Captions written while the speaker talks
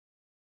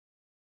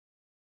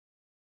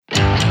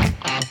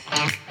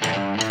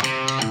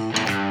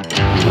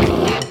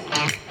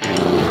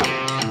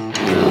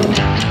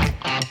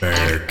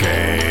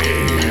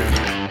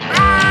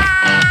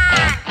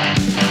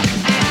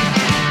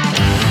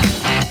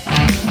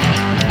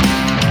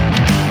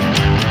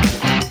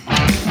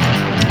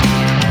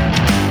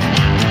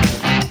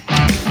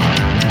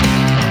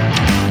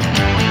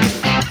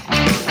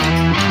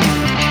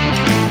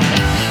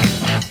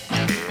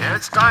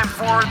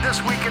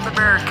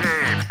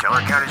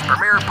Teller County's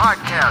premier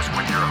podcast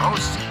with your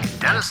hosts,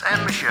 Dennis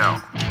and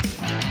Michelle.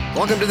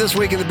 Welcome to This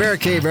Week in the Bear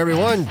Cave,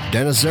 everyone.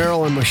 Dennis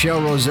Zarrell and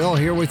Michelle Roselle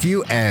here with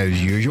you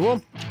as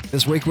usual.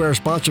 This week we are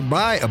sponsored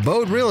by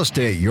Abode Real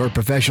Estate, your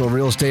professional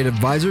real estate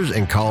advisors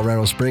in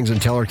Colorado Springs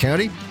and Teller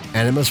County.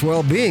 Animus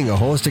Wellbeing, a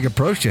holistic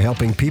approach to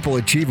helping people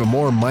achieve a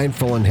more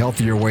mindful and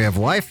healthier way of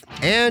life.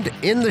 And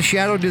In the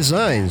Shadow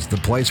Designs, the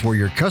place where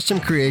your custom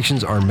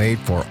creations are made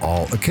for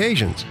all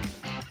occasions.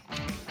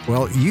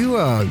 Well,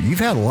 you've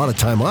had a lot of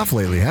time off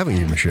lately, haven't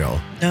you,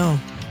 Michelle? No,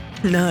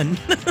 none.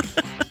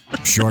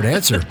 Short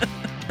answer.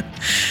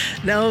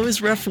 No, it was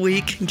a rough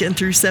week, getting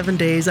through 7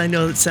 days. I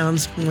know it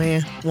sounds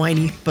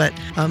whiny, but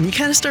you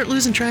kind of start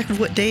losing track of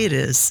what day it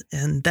is,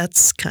 and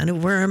that's kind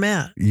of where I'm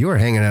at. You were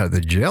hanging out at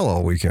the jail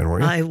all weekend,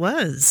 weren't you? I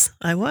was.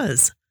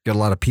 Got a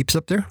lot of peeps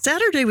up there?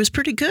 Saturday was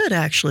pretty good,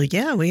 actually.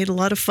 Yeah, we had a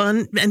lot of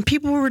fun, and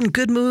people were in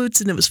good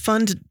moods, and it was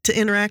fun to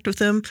interact with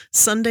them.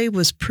 Sunday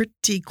was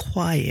pretty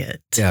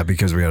quiet. Yeah,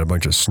 because we had a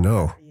bunch of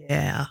snow.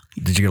 Yeah.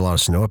 Did you get a lot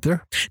of snow up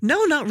there?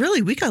 No, not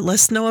really. We got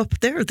less snow up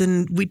there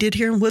than we did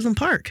here in Woodland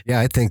Park.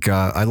 Yeah, I think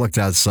I looked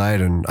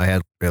outside and I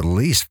had at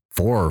least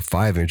 4 or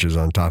 5 inches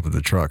on top of the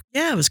truck.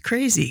 Yeah, it was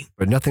crazy.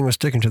 But nothing was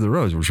sticking to the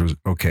roads, which was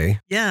okay.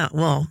 Yeah,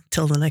 well,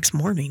 till the next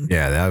morning.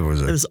 Yeah, it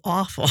was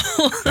awful.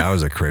 That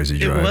was a crazy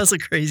drive. It was a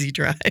crazy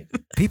drive.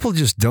 People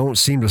just don't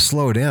seem to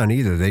slow down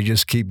either. They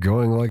just keep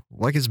going like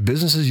it's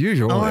business as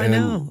usual.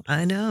 Oh,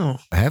 I know.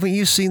 Haven't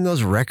you seen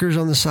those wreckers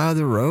on the side of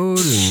the road?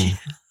 And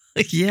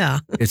yeah.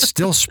 It's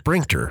still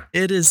Sprinter.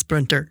 It is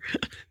Sprinter.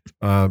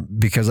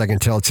 Because I can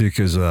tell too,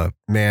 because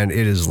man,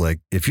 it is like,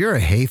 if you're a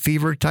hay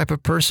fever type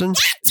of person,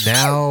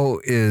 now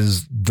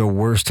is the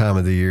worst time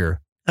of the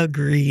year.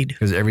 Agreed.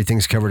 Because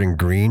everything's covered in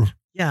green.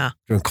 Yeah.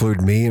 To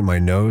include me and my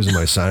nose and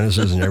my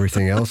sinuses and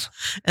everything else.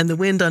 And the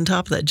wind on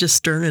top of that, just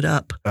stirring it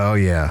up. Oh,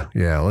 yeah.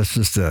 Yeah. Let's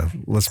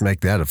make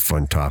that a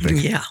fun topic.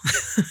 Yeah.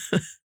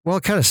 Well,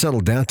 it kind of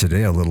settled down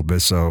today a little bit,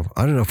 so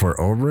I don't know if we're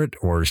over it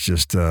or it's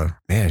just,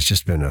 it's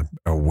just been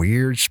a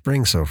weird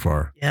spring so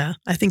far. Yeah,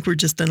 I think we're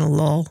just in a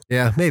lull.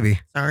 Yeah, maybe.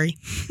 Sorry.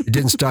 It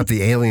didn't stop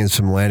the aliens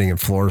from landing in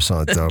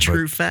Florissant, though.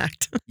 True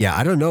fact. Yeah,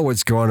 I don't know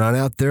what's going on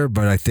out there,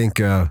 but I think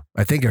a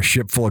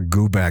ship full of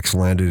goobacks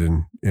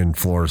landed in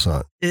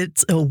Florissant.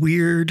 It's a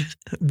weird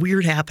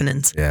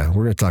happenings. Yeah,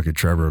 we're going to talk to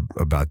Trevor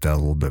about that a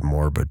little bit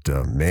more, but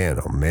man,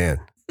 oh man.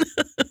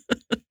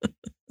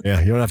 Yeah,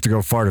 you don't have to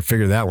go far to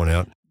figure that one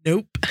out.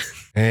 Nope.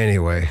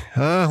 Anyway,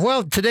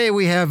 well, today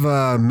we have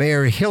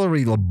Mayor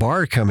Hillary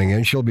LaBarre coming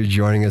in. She'll be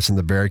joining us in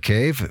the Bear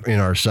Cave in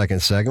our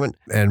second segment.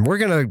 And we're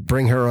going to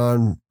bring her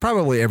on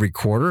probably every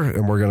quarter,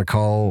 and we're going to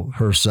call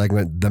her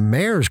segment The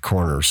Mayor's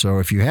Corner. So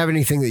if you have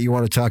anything that you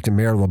want to talk to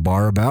Mayor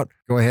LaBarre about,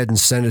 go ahead and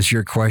send us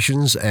your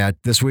questions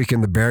at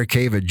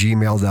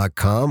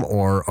thisweekinthebearcave@gmail.com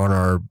or on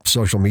our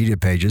social media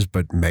pages.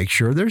 But make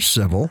sure they're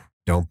civil.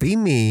 Don't be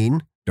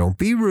mean. Don't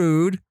be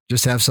rude.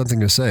 Just have something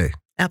to say.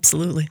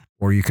 Absolutely.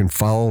 Or you can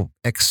follow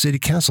ex-city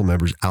council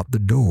members out the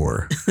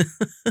door.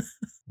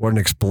 What an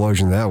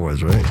explosion that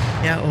was, right?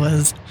 Yeah, it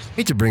was.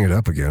 Hate to bring it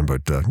up again,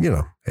 but,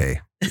 hey,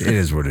 it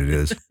is what it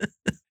is.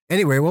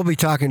 Anyway, we'll be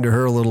talking to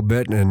her a little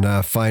bit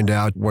and find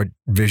out what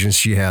visions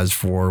she has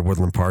for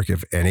Woodland Park,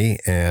 if any,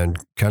 and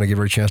kind of give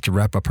her a chance to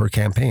wrap up her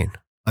campaign.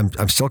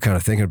 I'm still kind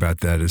of thinking about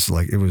that. It's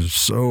like, it was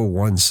so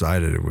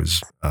one-sided. It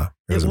was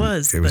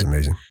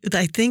amazing.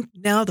 I think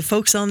now the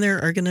folks on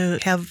there are going to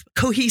have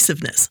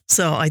cohesiveness.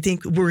 So I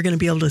think we're going to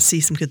be able to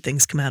see some good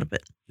things come out of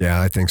it.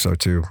 Yeah, I think so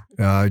too.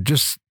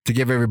 Just to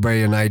give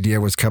everybody an idea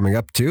what's coming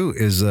up too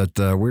is that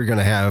we're going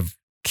to have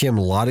Kim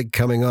Loddig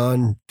coming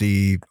on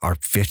our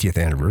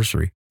 50th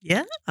anniversary.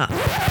 Yeah.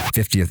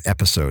 50th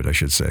episode, I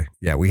should say.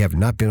 Yeah, we have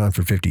not been on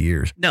for 50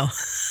 years. No.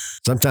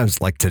 Sometimes,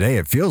 like today,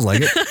 it feels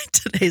like it.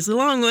 Today's a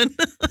long one.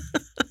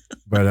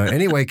 But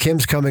anyway,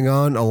 Kim's coming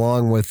on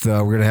along with,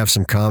 we're going to have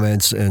some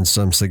comments and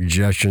some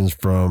suggestions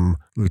from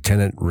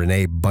Lieutenant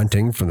Renee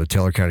Bunting from the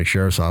Teller County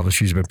Sheriff's Office.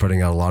 She's been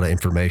putting out a lot of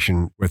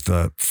information with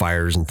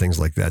fires and things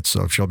like that.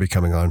 So she'll be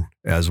coming on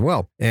as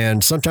well.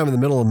 And sometime in the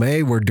middle of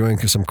May, we're doing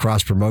some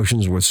cross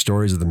promotions with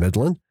Stories of the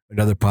Midland,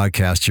 another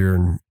podcast here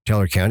in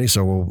Teller County.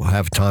 So we'll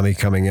have Tommy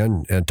coming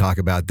in and talk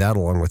about that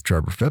along with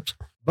Trevor Phipps.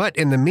 But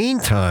in the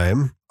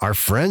meantime, our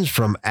friends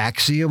from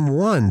Axiom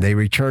One, they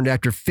returned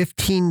after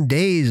 15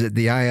 days at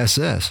the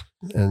ISS.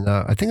 And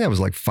I think that was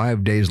like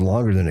 5 days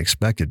longer than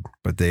expected.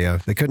 But they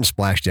couldn't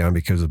splash down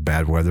because of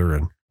bad weather.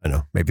 And I don't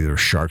know, maybe there were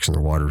sharks in the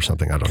water or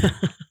something. I don't know.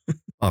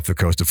 Off the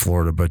coast of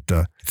Florida. But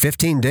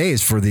 15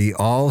 days for the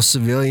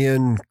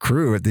all-civilian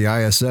crew at the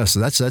ISS.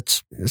 So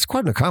it's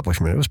quite an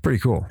accomplishment. It was pretty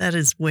cool. That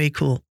is way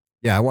cool.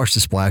 Yeah, I watched the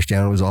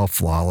splashdown. It was all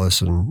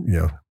flawless and,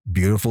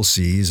 beautiful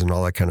seas and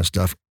all that kind of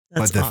stuff.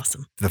 That's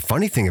awesome. The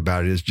funny thing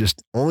about it is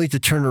just only to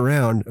turn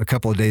around a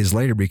couple of days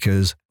later,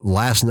 because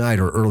last night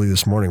or early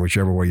this morning,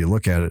 whichever way you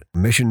look at it,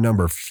 mission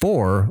number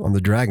 4 on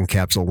the Dragon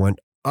capsule went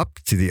up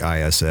to the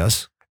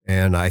ISS.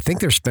 And I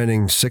think they're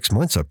spending 6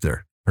 months up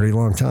there. Pretty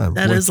long time.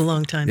 That is a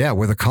long time. Yeah,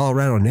 with a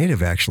Colorado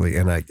native, actually.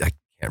 And I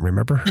can't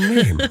remember her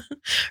name.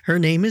 Her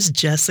name is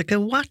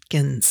Jessica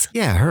Watkins.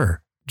 Yeah,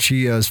 her.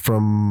 She is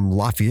from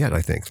Lafayette,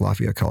 I think.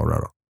 Lafayette,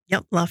 Colorado.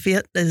 Yep,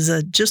 Lafayette is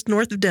just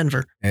north of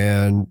Denver.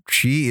 And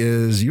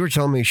you were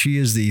telling me she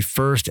is the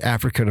first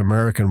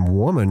African-American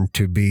woman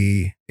to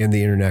be in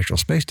the International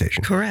Space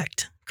Station.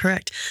 Correct.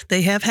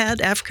 They have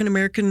had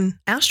African-American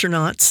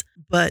astronauts,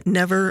 but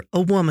never a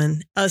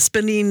woman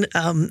spending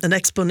an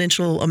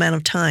exponential amount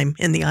of time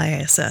in the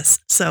ISS.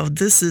 So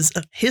this is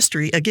a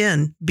history,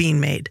 again, being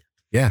made.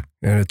 Yeah,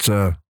 and it's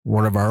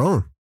one of our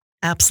own.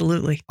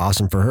 Absolutely.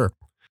 Awesome for her.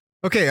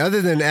 Okay,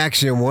 other than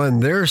Axiom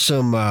 1, there's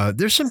some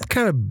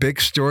kind of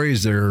big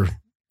stories that are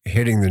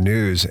hitting the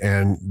news.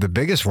 And the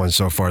biggest one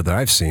so far that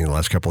I've seen the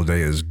last couple of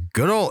days is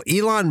good old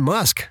Elon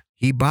Musk.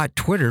 He bought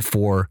Twitter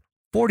for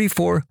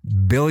 $44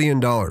 billion.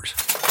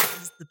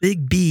 It's the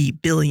big B,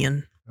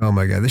 billion. Oh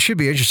my God, this should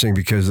be interesting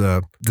because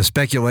the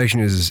speculation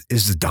is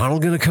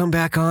Donald going to come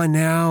back on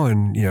now?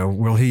 And,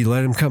 will he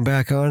let him come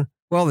back on?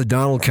 Well, the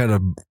Donald kind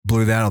of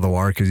blew that out of the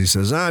water because he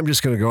says, I'm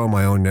just going to go on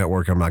my own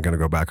network. I'm not going to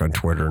go back on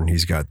Twitter. And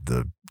he's got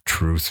the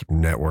Truth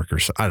Network or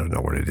so. I don't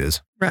know what it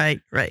is.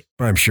 Right.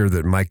 But I'm sure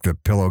that Mike the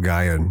Pillow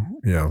Guy and,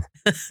 yeah.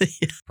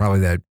 probably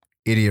that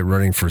idiot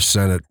running for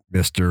Senate,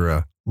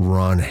 Mr.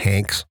 Ron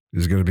Hanks,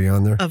 is going to be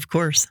on there. Of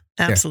course.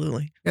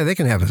 Absolutely. Yeah, they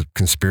can have a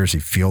conspiracy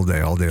field day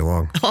all day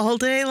long. All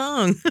day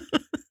long.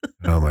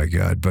 Oh my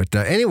God. But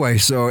anyway,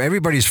 so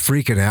everybody's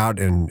freaking out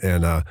and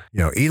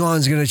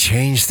Elon's going to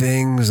change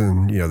things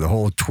and, the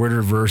whole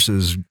Twitterverse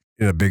is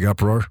in a big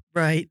uproar.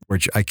 Right.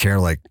 Which I care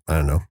I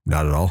don't know,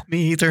 not at all.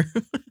 Me either.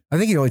 I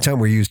think the only time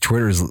we use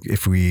Twitter is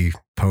if we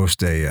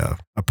post a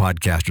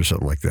podcast or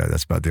something like that.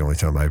 That's about the only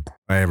time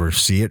I ever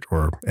see it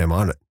or am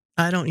on it.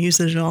 I don't use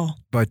it at all.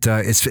 But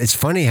it's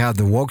funny how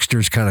the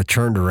wokesters kind of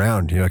turned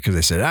around, because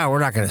they said, we're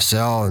not going to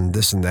sell and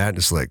this and that. And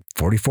it's like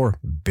 $44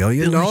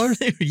 billion?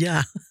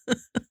 Yeah.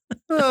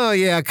 Oh,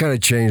 yeah, it kind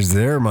of changed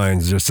their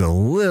minds just a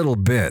little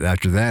bit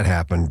after that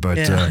happened. But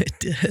yeah, it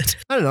did.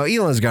 I don't know.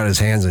 Elon's got his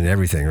hands in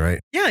everything,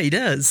 right? Yeah, he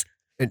does.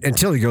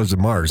 Until he goes to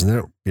Mars. And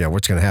then,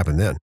 what's going to happen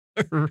then?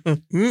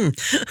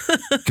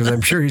 Because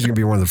I'm sure he's going to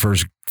be one of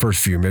the first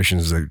few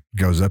missions that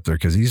goes up there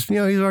because he's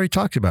already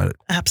talked about it.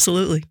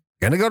 Absolutely.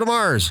 Going to go to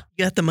Mars.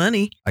 You got the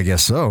money. I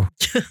guess so.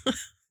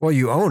 Well,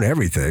 you own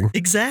everything.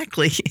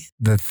 Exactly.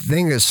 The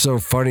thing that's so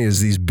funny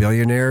is these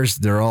billionaires,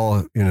 they're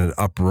all in an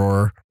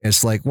uproar.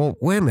 It's like, well,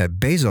 wait a minute,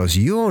 Bezos,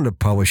 you own a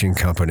publishing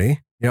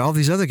company. All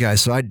these other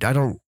guys. So I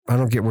don't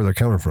get where they're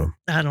coming from.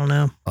 I don't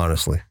know.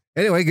 Honestly.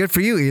 Anyway, good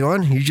for you,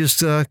 Elon. You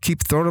just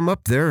keep throwing them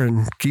up there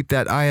and keep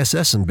that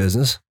ISS in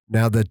business.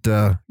 Now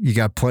that you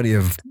got plenty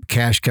of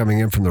cash coming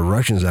in from the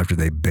Russians after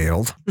they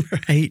bailed.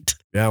 Right.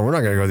 Yeah, we're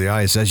not going to go to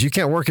the ISS. You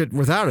can't work it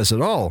without us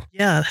at all.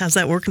 Yeah, how's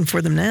that working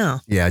for them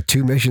now? Yeah,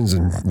 2 missions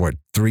in,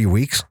 3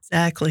 weeks?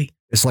 Exactly.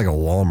 It's like a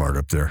Walmart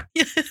up there.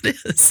 Yeah, it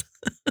is.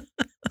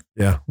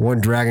 Yeah, one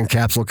Dragon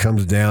capsule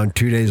comes down.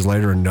 2 days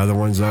later, another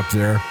one's up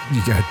there.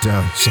 You got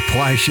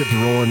supply ships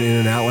rolling in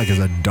and out like it's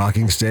a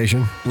docking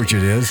station, which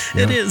it is.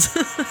 It is.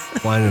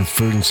 Flying in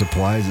food and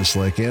supplies. It's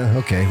like, yeah,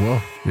 okay,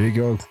 well, here you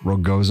go,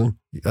 Rogozin.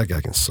 That guy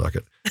can suck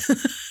it.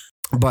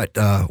 But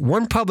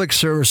one public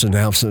service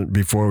announcement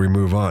before we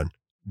move on.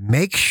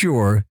 Make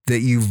sure that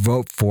you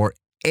vote for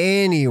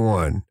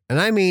anyone, and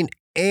I mean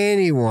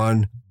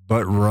anyone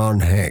but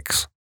Ron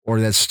Hanks or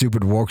that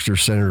stupid wokester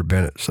Senator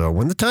Bennett. So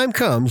when the time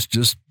comes,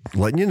 just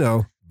letting you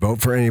know,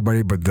 vote for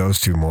anybody but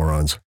those two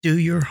morons. Do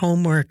your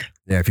homework.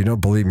 Yeah, if you don't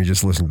believe me,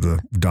 just listen to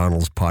the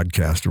Donald's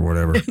podcast or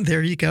whatever.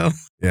 There you go.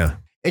 Yeah.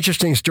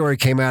 Interesting story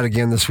came out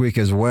again this week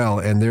as well,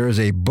 and there is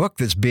a book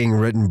that's being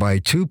written by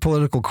two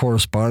political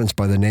correspondents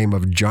by the name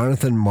of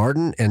Jonathan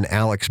Martin and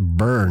Alex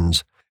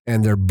Burns,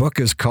 and their book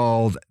is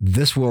called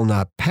This Will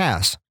Not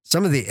Pass.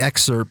 Some of the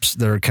excerpts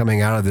that are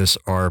coming out of this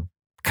are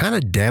kind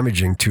of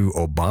damaging to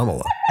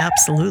Obama.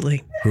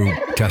 Absolutely. Who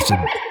tested,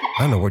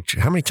 I don't know,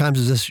 how many times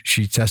is this?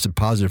 She tested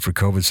positive for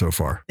COVID so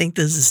far. I think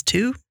this is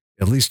 2.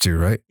 At least 2,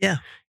 right? Yeah.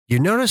 You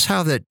notice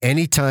how that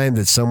any time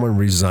that someone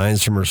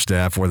resigns from her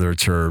staff, whether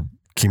it's her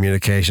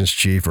communications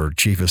chief or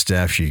chief of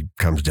staff, she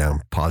comes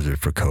down positive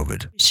for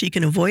COVID. She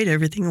can avoid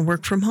everything and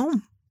work from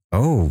home.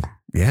 Oh,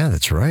 yeah,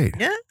 that's right.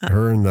 Yeah.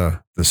 Her and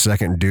the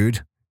second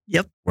dude.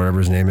 Yep. Whatever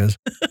his name is.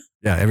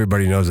 Yeah,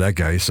 everybody knows that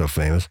guy. He's so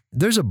famous.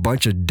 There's a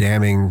bunch of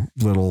damning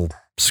little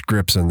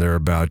scripts in there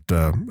about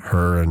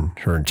her and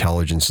her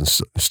intelligence and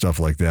stuff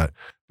like that.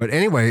 But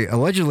anyway,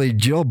 allegedly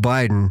Jill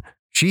Biden,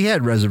 she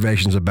had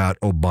reservations about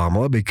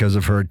Obama because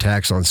of her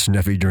attacks on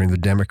Sniffy during the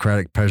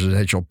Democratic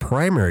presidential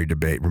primary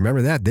debate.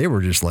 Remember that? They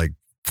were just like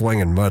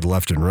flinging mud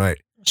left and right.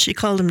 She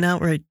called him an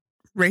outright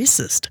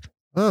racist.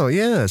 Oh,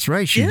 yeah, that's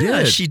right. She did.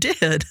 Yeah, she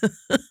did.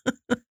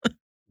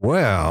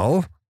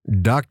 Well,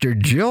 Dr.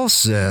 Jill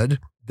said,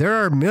 there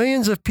are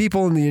millions of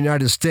people in the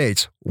United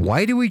States.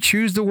 Why do we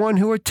choose the one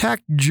who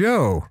attacked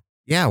Joe?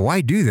 Yeah,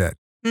 why do that?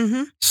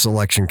 Mm-hmm.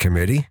 Selection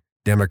committee,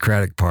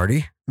 Democratic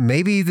Party.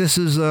 Maybe this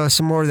is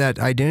some more of that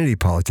identity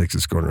politics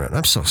that's going around.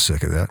 I'm so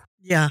sick of that.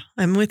 Yeah,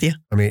 I'm with you.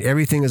 I mean,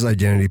 everything is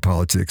identity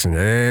politics and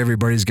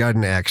everybody's got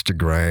an axe to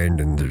grind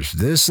and there's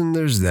this and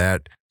there's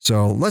that.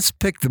 So let's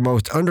pick the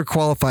most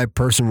underqualified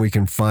person we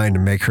can find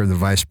and make her the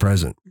vice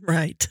president.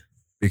 Right.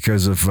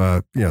 Because if,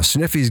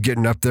 Sniffy's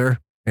getting up there,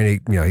 and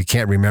he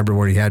can't remember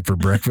what he had for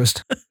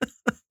breakfast.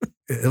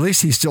 At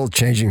least he's still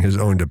changing his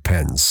own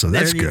depends, so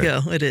that's good. There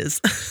you go. It is.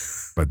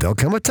 But there'll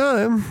come a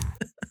time.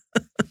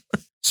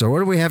 So what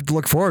do we have to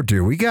look forward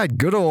to? We got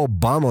good old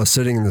Obama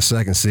sitting in the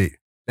second seat.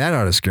 That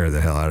ought to scare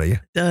the hell out of you.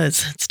 It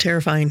does. It's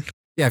terrifying.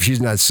 Yeah, if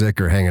she's not sick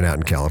or hanging out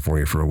in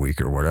California for a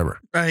week or whatever.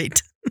 Right.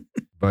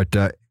 But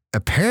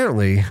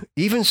apparently,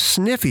 even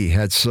Sniffy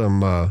had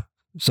some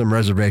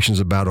reservations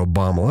about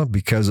Obama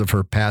because of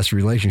her past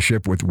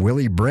relationship with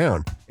Willie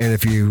Brown. And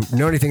if you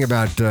know anything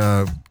about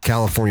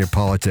California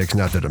politics,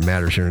 not that it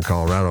matters here in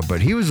Colorado,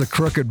 but he was a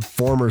crooked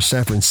former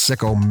San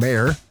Francisco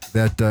mayor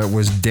that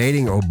was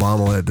dating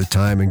Obama at the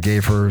time and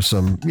gave her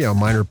some,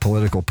 minor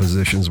political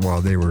positions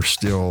while they were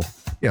still,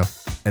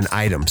 an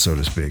item, so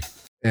to speak.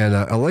 And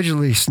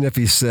allegedly,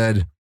 Sniffy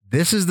said,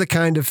 "This is the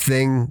kind of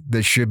thing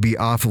that should be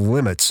off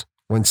limits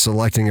when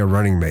selecting a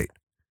running mate."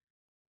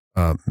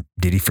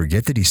 Did he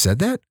forget that he said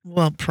that?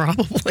 Well,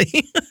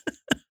 probably.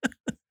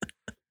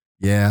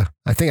 Yeah,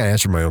 I think I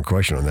answered my own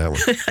question on that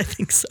one. I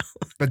think so.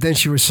 But then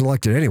she was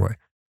selected anyway.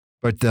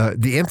 But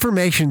the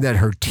information that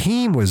her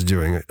team was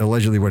doing,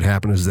 allegedly what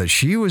happened is that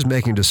she was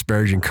making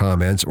disparaging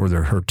comments, or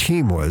her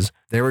team was.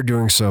 They were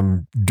doing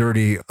some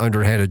dirty,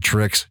 underhanded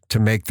tricks to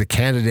make the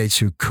candidates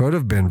who could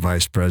have been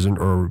vice president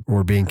or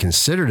were being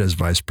considered as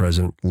vice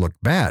president look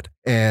bad.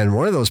 And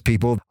one of those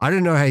people, I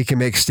don't know how you can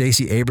make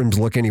Stacey Abrams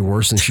look any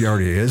worse than she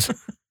already is.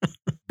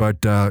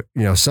 But,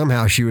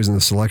 somehow she was in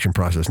the selection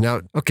process.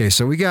 Now, okay,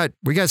 so we got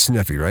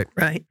Sniffy, right?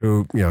 Right.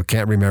 Who,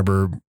 can't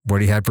remember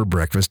what he had for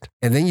breakfast.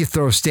 And then you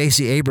throw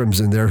Stacey Abrams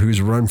in there, who's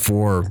run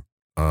for,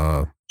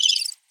 right.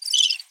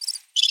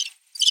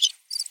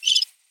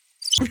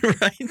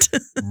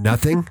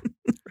 nothing.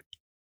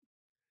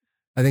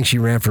 I think she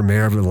ran for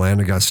mayor of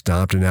Atlanta, got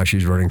stomped, and now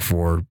she's running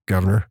for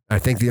governor. I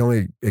think the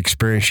only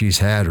experience she's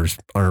had on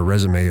her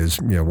resume is,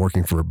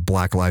 working for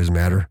Black Lives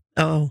Matter.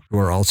 Oh. Who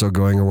are also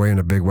going away in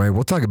a big way.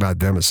 We'll talk about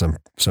them at some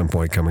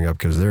point coming up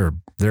because they're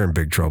in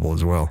big trouble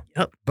as well.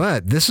 Yep.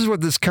 But this is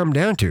what this come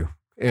down to.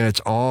 And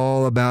it's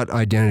all about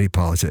identity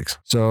politics.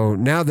 So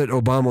now that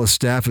Obama's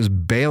staff is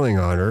bailing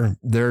on her,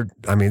 they're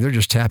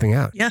just tapping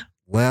out. Yeah.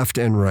 Left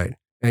and right.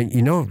 And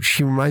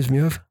she reminds me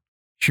of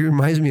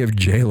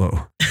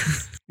J-Lo.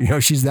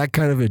 She's that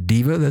kind of a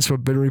diva. That's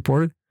what's been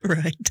reported.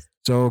 Right.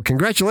 So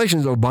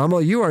congratulations,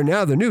 Obama. You are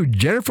now the new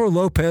Jennifer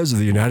Lopez of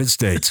the United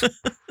States.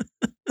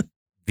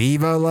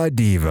 Viva la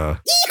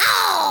diva.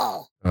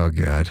 Yeehaw! Oh,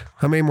 God.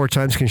 How many more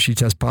times can she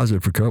test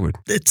positive for COVID?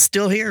 It's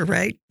still here,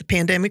 right? The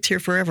pandemic's here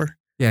forever.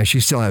 Yeah, she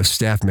still has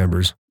staff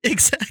members.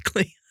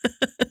 Exactly.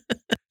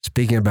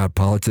 Speaking about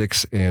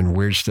politics and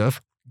weird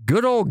stuff,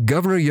 good old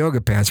Governor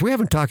Yoga Pants. We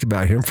haven't talked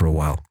about him for a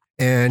while.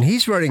 And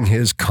he's running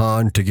his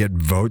con to get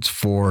votes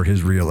for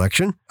his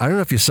reelection. I don't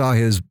know if you saw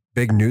his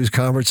big news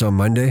conference on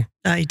Monday.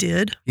 I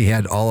did. He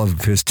had all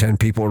of his 10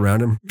 people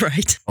around him.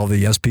 Right. All the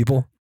yes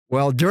people.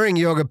 Well, during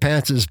Yoga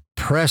Pants'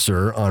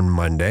 presser on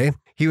Monday,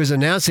 he was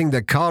announcing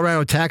that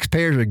Colorado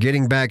taxpayers are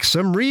getting back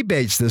some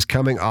rebates this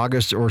coming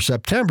August or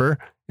September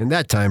in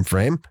that time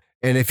frame.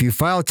 And if you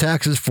file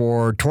taxes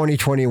for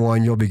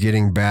 2021, you'll be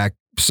getting back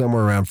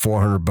somewhere around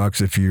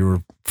 $400 if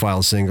you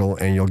file single,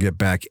 and you'll get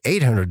back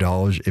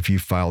 $800 if you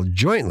file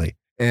jointly.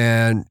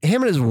 And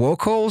him and his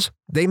woke holes,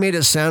 they made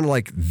it sound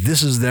like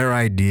this is their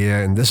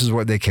idea and this is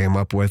what they came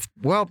up with.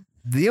 Well,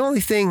 the only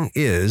thing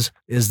is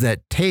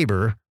that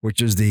TABOR,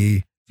 which is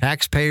the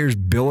Taxpayers'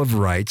 Bill of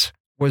Rights,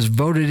 was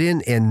voted in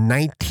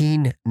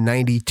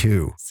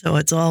 1992. So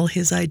it's all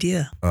his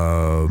idea.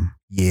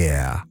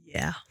 Yeah.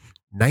 Yeah.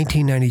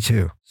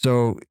 1992.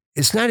 So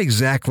it's not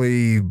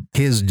exactly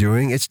his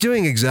doing. It's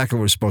doing exactly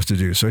what it's supposed to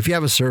do. So if you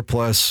have a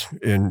surplus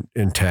in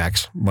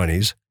tax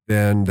monies,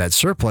 then that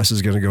surplus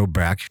is going to go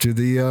back to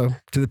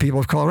the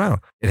people of Colorado.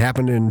 It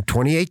happened in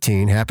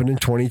 2018, happened in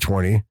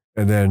 2020,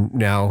 and then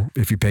now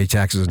if you pay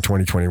taxes in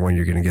 2021,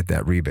 you're going to get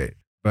that rebate.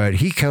 But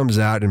he comes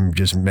out and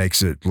just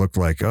makes it look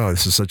like, oh,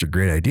 this is such a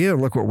great idea.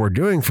 Look what we're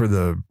doing for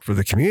the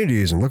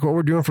communities, and look what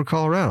we're doing for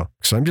Colorado.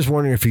 So I'm just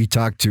wondering if he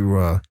talked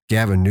to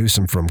Gavin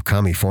Newsom from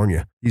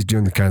California. He's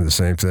doing the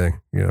same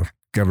thing,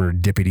 Governor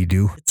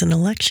Dippity-Doo. It's an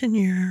election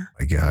year.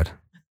 My God.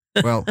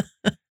 Well,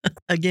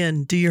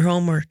 again, do your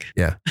homework.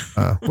 Yeah,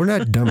 we're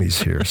not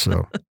dummies here.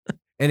 So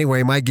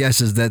anyway, my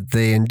guess is that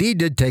they indeed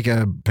did take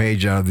a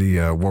page out of the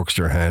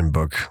Wokester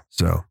handbook.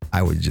 So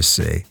I would just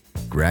say,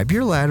 grab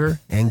your ladder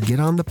and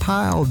get on the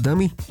pile,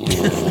 dummy.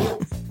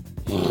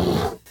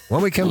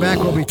 When we come back,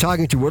 we'll be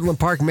talking to Woodland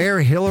Park Mayor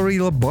Hillary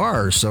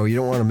LaBarre, so you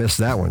don't want to miss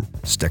that one.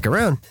 Stick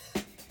around.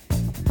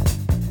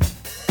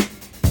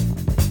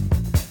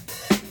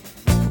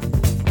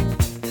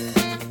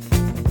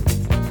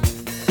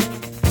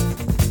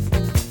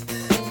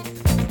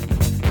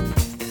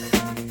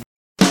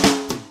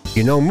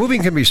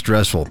 Moving can be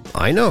stressful.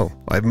 I know.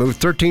 I've moved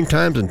 13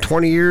 times in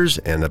 20 years,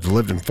 and I've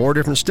lived in 4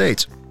 different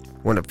states.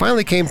 When it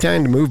finally came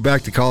time to move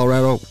back to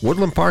Colorado,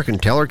 Woodland Park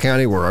and Teller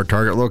County were our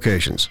target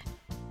locations.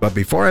 But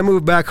before I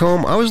moved back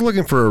home, I was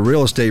looking for a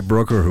real estate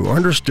broker who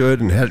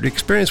understood and had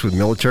experience with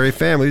military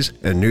families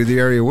and knew the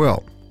area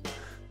well.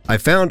 I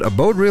found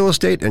Abode Real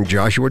Estate and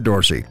Joshua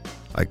Dorsey.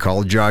 I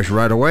called Josh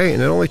right away,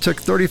 and it only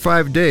took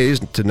 35 days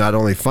to not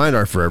only find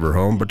our forever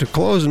home, but to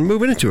close and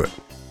move into it.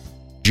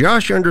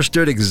 Josh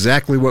understood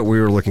exactly what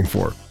we were looking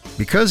for.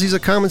 Because he's a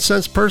common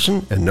sense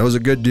person and knows a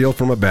good deal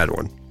from a bad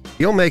one,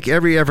 he'll make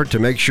every effort to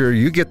make sure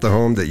you get the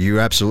home that you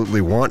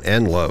absolutely want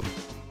and love.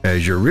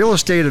 As your real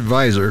estate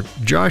advisor,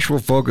 Josh will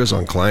focus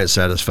on client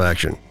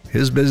satisfaction.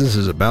 His business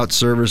is about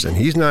service, and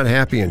he's not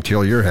happy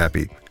until you're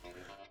happy.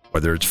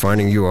 Whether it's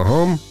finding you a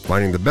home,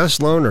 finding the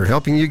best loan, or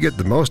helping you get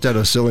the most out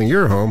of selling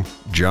your home,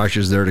 Josh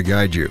is there to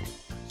guide you.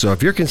 So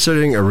if you're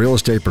considering a real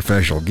estate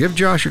professional, give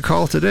Josh a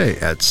call today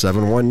at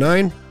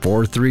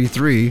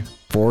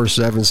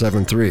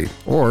 719-433-4773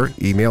 or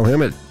email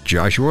him at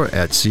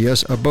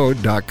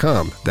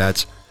joshua@csabode.com.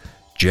 That's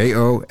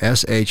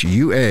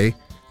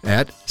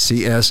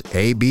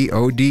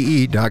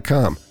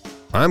JOSHUA@CSABODE.com.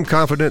 I'm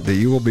confident that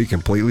you will be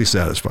completely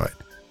satisfied.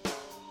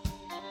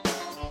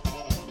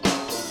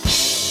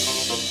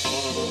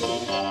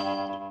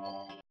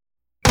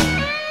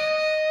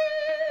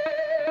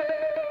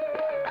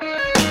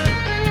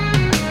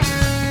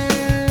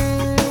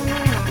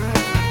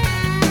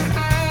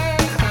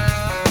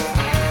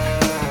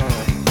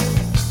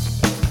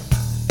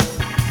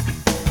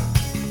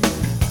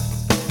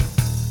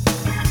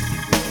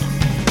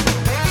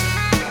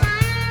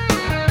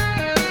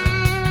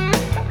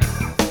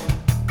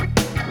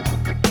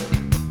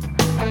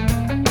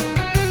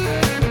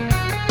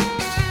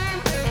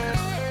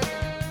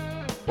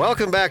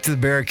 Welcome back to the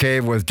Bear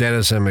Cave with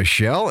Dennis and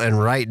Michelle.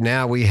 And right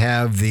now we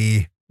have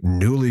the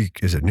newly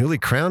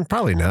crowned?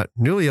 Probably not.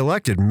 Newly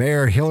elected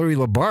Mayor Hillary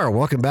LaBarre.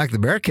 Welcome back to the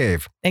Bear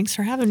Cave. Thanks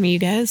for having me, you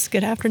guys.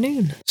 Good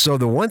afternoon. So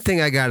the one thing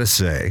I got to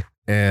say,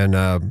 and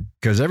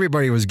because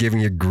everybody was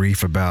giving you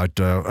grief about,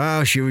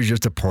 she was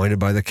just appointed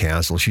by the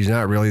council. She's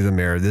not really the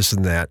mayor, this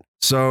and that.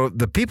 So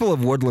the people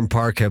of Woodland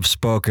Park have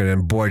spoken,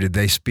 and boy, did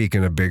they speak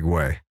in a big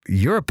way.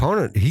 Your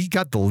opponent, he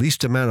got the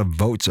least amount of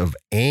votes of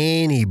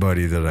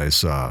anybody that I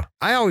saw.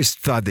 I always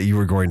thought that you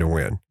were going to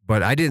win,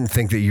 but I didn't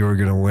think that you were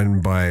going to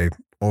win by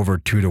over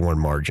 2-1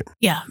 margin.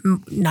 Yeah,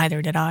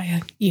 neither did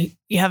I. You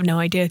have no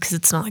idea because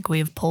it's not like we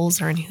have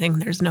polls or anything.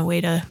 There's no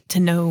way to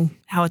know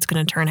how it's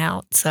going to turn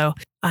out. So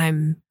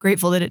I'm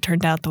grateful that it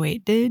turned out the way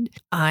it did.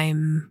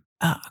 I'm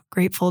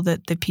grateful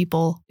that the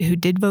people who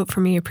did vote for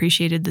me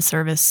appreciated the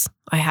service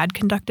I had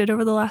conducted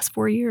over the last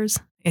 4 years.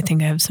 I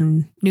think I have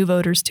some new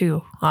voters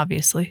too,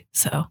 obviously.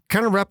 So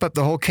kind of wrap up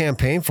the whole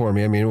campaign for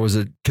me. I mean, was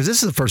it, because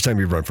this is the first time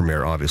you've run for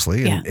mayor,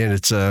 obviously, and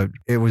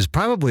it was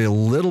probably a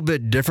little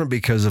bit different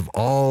because of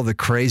all the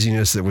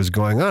craziness that was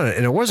going on.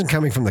 And it wasn't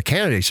coming from the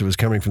candidates, it was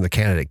coming from the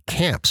candidate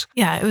camps.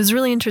 Yeah, it was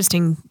really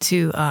interesting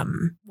to,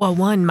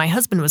 one, my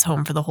husband was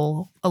home for the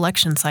whole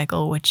election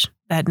cycle, which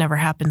that never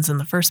happens in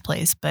the first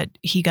place, but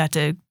he got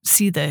to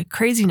see the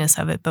craziness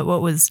of it. But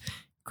what was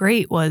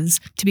great was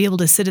to be able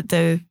to sit at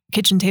the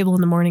kitchen table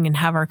in the morning and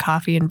have our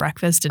coffee and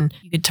breakfast, and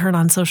you could turn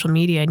on social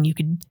media and you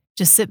could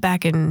just sit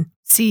back and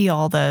see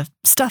all the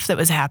stuff that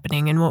was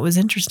happening. And what was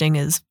interesting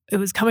is it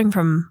was coming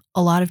from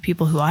a lot of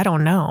people who I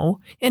don't know,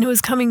 and it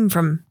was coming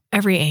from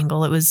every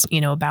angle. It was,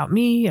 about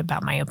me,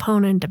 about my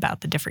opponent,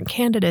 about the different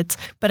candidates.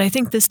 But I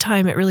think this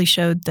time it really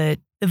showed that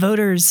the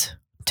voters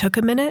took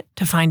a minute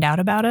to find out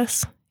about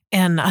us.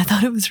 And I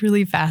thought it was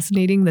really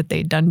fascinating that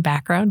they'd done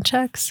background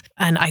checks.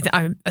 And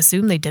I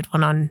assume they did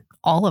one on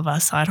all of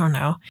us. I don't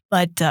know.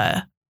 But,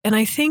 and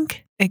I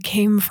think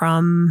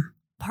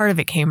part of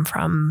it came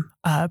from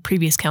a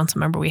previous council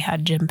member we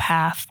had, Jim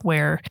Paff,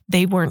 where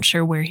they weren't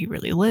sure where he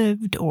really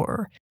lived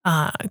or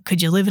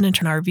could you live in an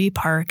RV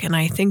park? And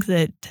I think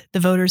that the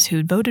voters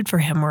who voted for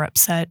him were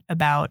upset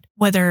about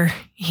whether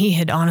he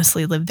had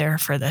honestly lived there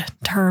for the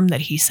term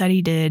that he said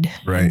he did.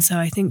 Right. And so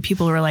I think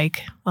people were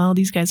like, well,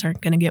 these guys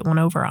aren't going to get one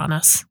over on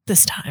us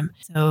this time.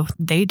 So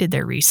they did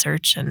their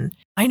research, and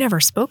I never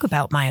spoke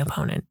about my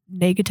opponent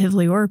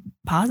negatively or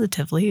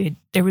positively.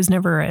 There was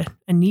never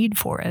a need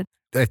for it.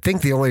 I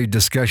think the only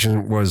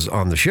discussion was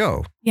on the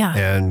show. Yeah.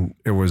 And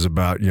it was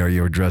about,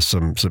 you addressed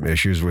some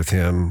issues with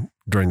him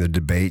during the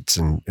debates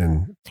and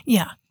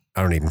yeah.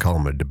 I don't even call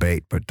them a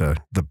debate, but the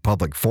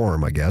public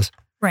forum, I guess.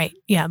 Right.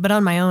 Yeah. But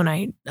on my own,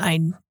 I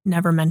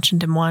never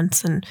mentioned him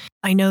once. And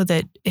I know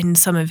that in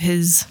some of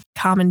his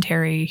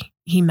commentary,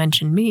 he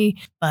mentioned me,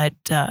 but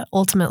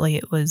ultimately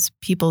it was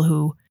people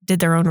who did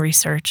their own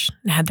research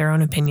and had their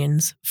own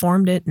opinions,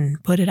 formed it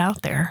and put it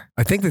out there.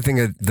 I think the thing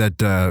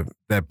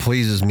that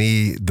pleases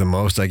me the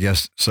most, I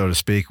guess, so to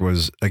speak,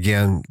 was,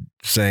 again,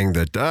 saying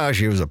that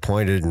she was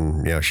appointed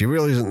and, she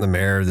really isn't the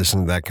mayor, this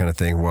and that kind of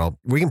thing. Well,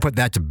 we can put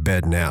that to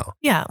bed now.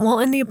 Yeah. Well,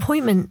 and the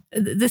appointment,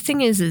 the thing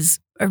is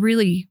I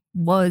really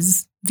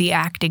was the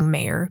acting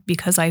mayor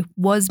because I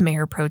was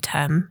mayor pro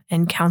tem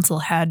and council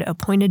had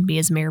appointed me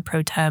as mayor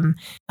pro tem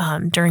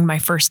during my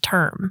first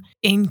term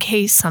in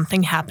case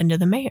something happened to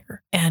the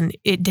mayor. And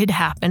it did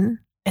happen.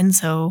 And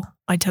so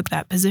I took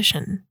that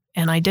position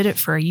and I did it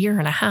for 1.5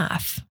 years.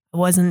 I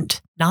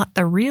wasn't not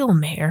the real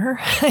mayor,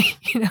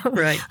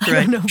 Right. I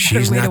don't know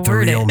She's way not to the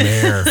word real it.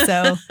 mayor.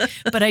 So,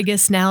 but I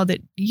guess now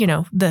that,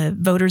 the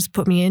voters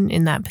put me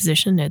in that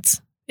position, it's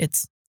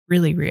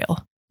really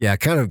real. Yeah,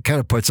 kind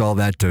of puts all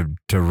that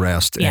to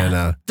rest, Yeah.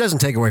 and doesn't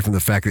take away from the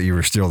fact that you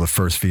were still the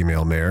first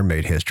female mayor,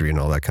 made history, and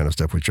all that kind of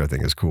stuff, which I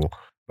think is cool.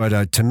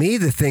 But to me,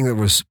 the thing that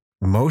was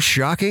most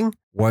shocking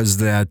was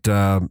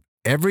that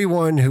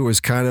everyone who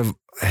was kind of,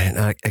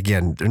 and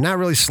again, they're not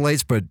really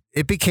slates, but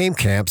it became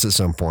camps at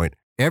some point.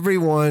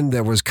 Everyone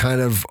that was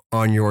kind of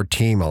on your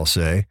team, I'll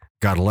say,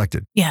 got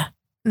elected. Yeah.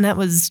 And that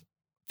was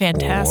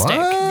fantastic.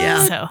 What?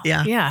 Yeah. So,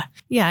 Yeah. Yeah.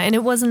 Yeah. And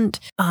it wasn't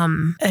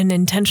an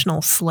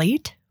intentional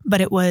slate, but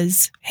it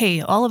was,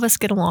 hey, all of us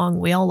get along.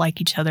 We all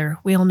like each other.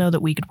 We all know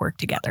that we could work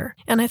together.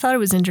 And I thought it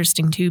was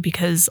interesting, too,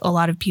 because a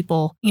lot of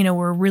people,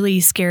 were really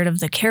scared of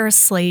the Karras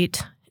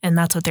slate, and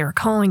that's what they were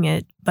calling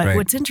it. But Right.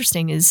 what's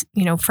interesting is,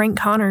 Frank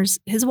Connors,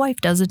 his wife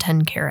does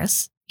attend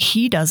Karras.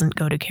 He doesn't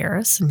go to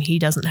Karras, and he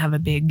doesn't have a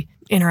big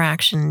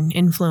interaction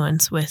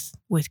influence with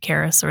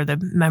Karras or the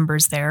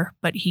members there,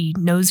 but he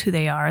knows who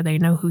they are. They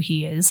know who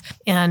he is.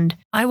 And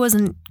I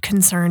wasn't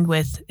concerned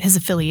with his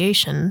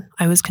affiliation.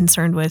 I was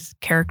concerned with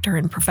character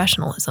and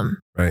professionalism.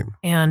 Right.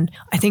 And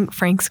I think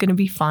Frank's going to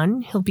be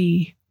fun. He'll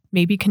be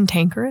maybe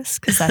cantankerous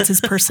because that's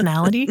his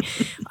personality.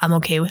 I'm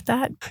okay with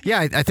that.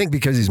 Yeah, I think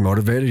because he's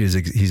motivated,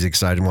 he's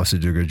excited, wants to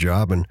do a good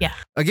job. And Yeah.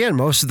 again,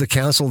 most of the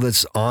council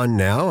that's on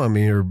now, I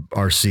mean,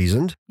 are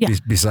seasoned. Yeah.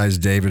 Besides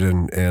David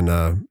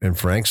and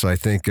Frank, so I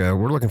think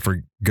we're looking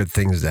for good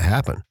things to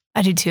happen.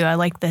 I do too. I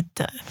like that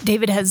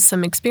David has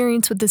some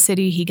experience with the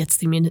city. He gets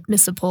the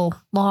municipal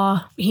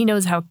law. He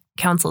knows how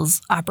councils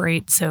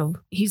operate, so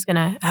he's going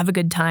to have a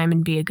good time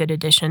and be a good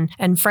addition.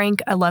 And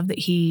Frank, I love that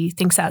he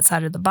thinks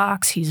outside of the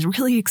box. He's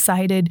really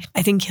excited.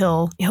 I think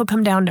he'll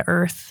come down to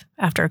earth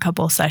after a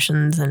couple of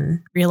sessions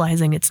and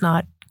realizing it's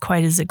not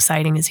quite as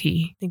exciting as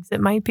he thinks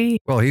it might be.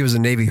 Well, he was a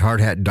Navy hard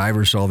hat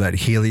diver, so all that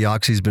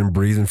heliox he's been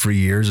breathing for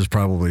years has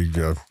probably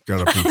got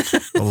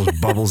all those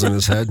bubbles in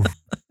his head.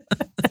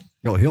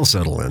 He'll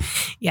settle in.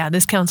 Yeah,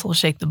 this council will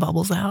shake the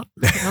bubbles out.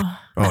 So.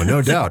 Oh,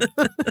 no doubt.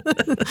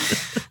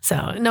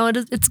 So no,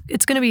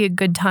 it's going to be a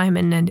good time,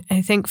 and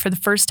I think for the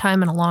first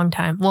time in a long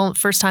time, well,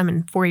 first time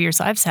in 4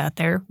 years I've sat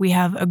there, we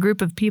have a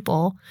group of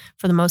people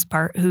for the most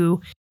part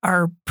who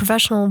are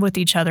professional with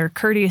each other,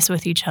 courteous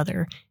with each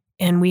other,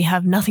 and we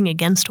have nothing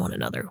against one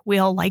another. We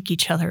all like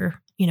each other,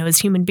 as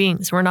human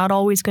beings. We're not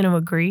always going to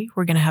agree.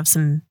 We're going to have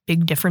some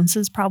big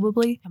differences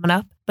probably coming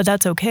up, but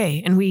that's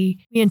okay, and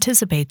we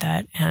anticipate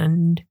that,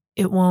 and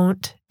it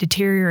won't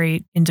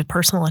deteriorate into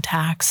personal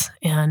attacks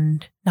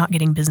and not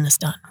getting business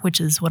done,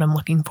 which is what I'm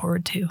looking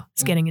forward to,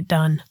 is getting it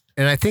done.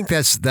 And I think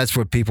that's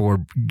what people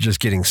were just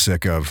getting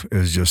sick of,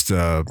 is just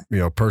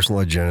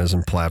personal agendas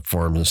and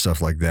platforms and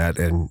stuff like that.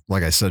 And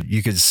like I said,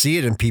 you could see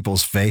it in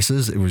people's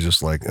faces. It was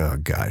just like, oh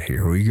God,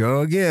 here we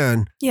go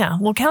again. Yeah.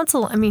 Well,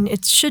 council,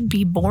 it should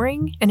be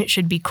boring and it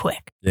should be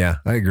quick. Yeah,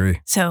 I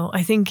agree. So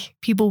I think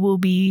people will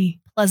be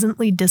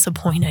pleasantly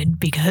disappointed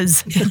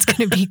because it's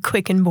going to be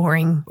quick and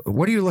boring.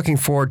 What are you looking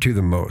forward to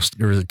the most?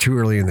 Or is it too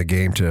early in the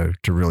game to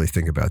really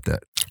think about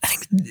that? I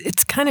think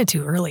it's kind of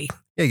too early.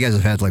 Yeah, you guys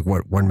have had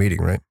one meeting,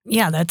 right?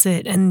 Yeah, that's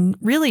it. And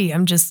really,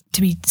 I'm just,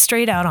 to be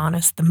straight out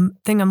honest, the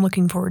thing I'm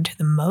looking forward to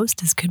the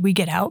most is, could we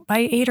get out by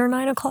 8 or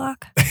 9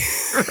 o'clock?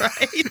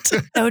 Right.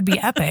 That would be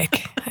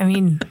epic.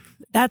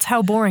 That's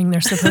how boring they're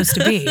supposed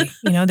to be.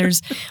 I know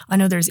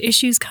there's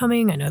issues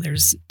coming. I know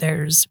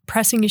there's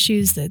pressing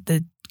issues that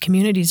the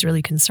community is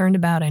really concerned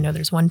about. I know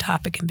there's one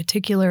topic in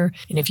particular.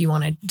 And if you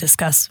want to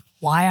discuss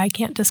why I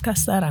can't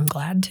discuss that, I'm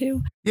glad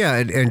to. Yeah,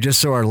 and just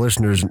so our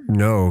listeners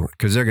know,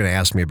 because they're going to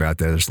ask me about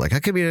that. It's like,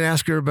 I could be an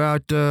ask her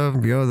about,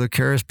 the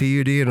Karras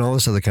PUD and all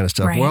this other kind of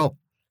stuff. Right. Well,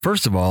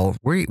 first of all,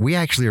 we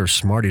actually are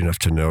smart enough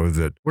to know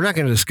that we're not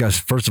going to discuss,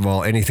 first of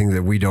all, anything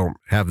that we don't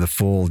have the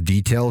full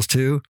details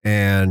to.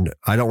 And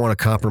I don't want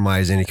to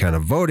compromise any kind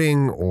of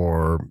voting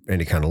or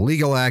any kind of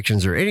legal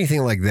actions or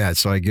anything like that.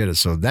 So I get it.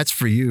 So that's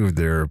for you,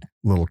 there,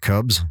 little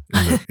cubs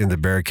in the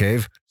bear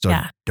cave. So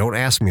Yeah. Don't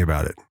ask me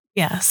about it.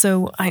 Yeah.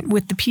 So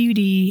with the PUD,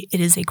 it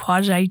is a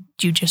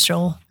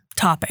quasi-judicial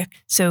topic.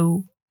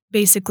 So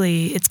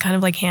basically, it's kind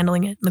of like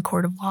handling it in the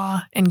court of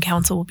law, and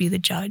council will be the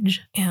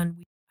judge. And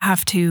we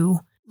have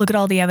to look at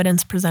all the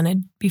evidence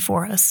presented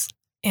before us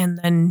and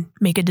then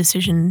make a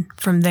decision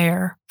from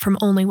there, from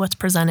only what's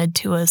presented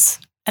to us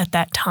at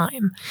that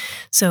time.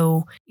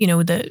 So,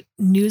 the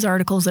news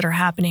articles that are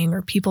happening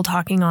or people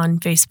talking on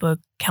Facebook,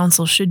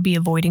 council should be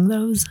avoiding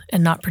those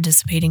and not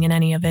participating in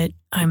any of it.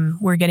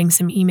 We're getting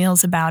some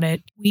emails about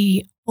it.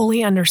 We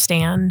fully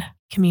understand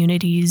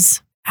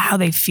communities, how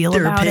they feel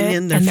Their about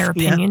opinion, it and their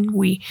yeah. opinion.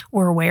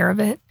 We're aware of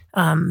it,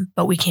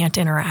 but we can't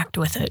interact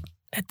with it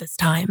at this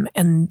time.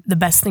 And the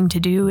best thing to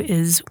do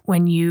is,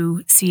 when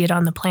you see it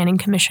on the Planning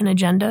Commission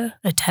agenda,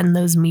 attend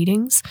those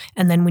meetings.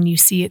 And then when you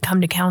see it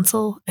come to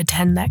council,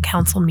 attend that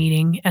council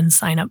meeting and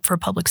sign up for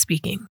public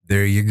speaking.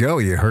 There you go.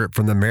 You heard it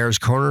from the mayor's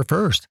corner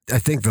first. I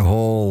think the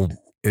whole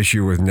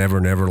issue with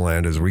Never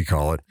Neverland, as we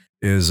call it,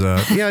 is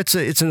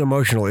it's an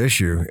emotional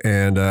issue,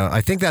 and I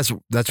think that's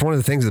one of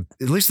the things that,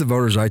 at least the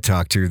voters I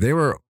talked to, they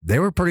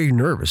were pretty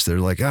nervous. They're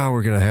like, oh,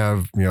 we're going to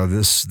have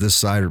this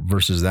side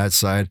versus that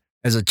side.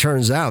 As it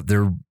turns out,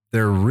 there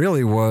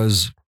really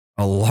was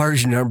a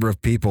large number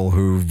of people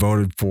who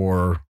voted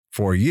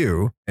for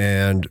you,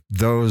 and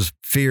those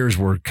fears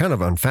were kind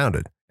of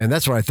unfounded. And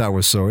that's what I thought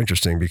was so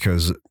interesting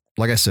because,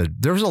 like I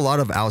said, there was a lot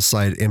of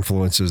outside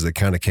influences that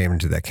kind of came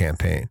into that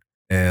campaign.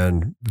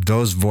 And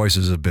those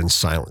voices have been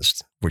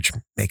silenced, which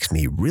makes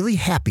me really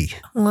happy.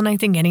 Well, and I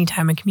think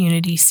anytime a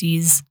community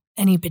sees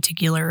any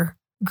particular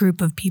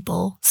group of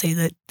people say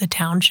that the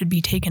town should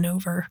be taken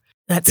over,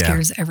 that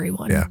scares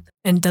everyone. Yeah.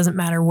 And it doesn't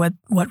matter what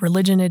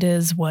religion it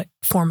is, what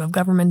form of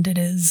government it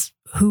is,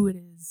 who it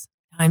is.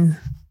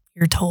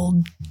 You're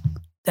told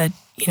that,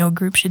 a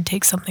group should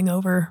take something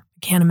over. I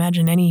can't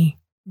imagine any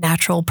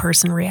natural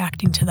person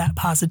reacting to that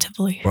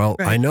positively. Well,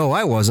 Right. I know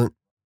I wasn't,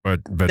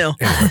 but No.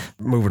 anyway,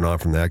 moving on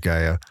from that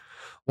guy.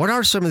 What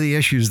are some of the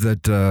issues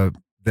that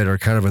are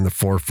kind of in the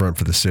forefront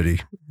for the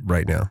city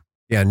right now?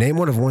 Yeah, name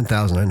one of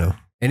 1,000. I know.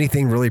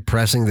 Anything really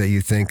pressing that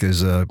you think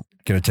is going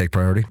to take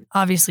priority?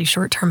 Obviously,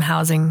 short-term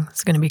housing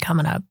is going to be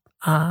coming up.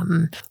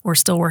 We're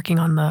still working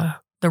on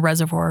the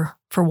reservoir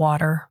for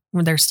water.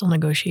 They're still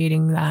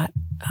negotiating that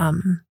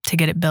to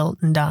get it built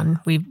and done.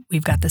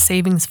 We've got the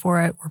savings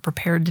for it. We're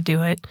prepared to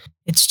do it.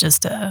 It's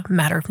just a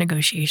matter of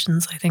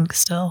negotiations, I think,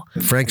 still.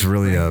 Frank's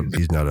really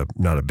he's not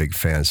a big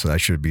fan, so that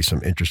should be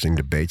some interesting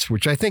debates,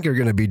 which I think are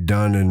going to be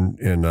done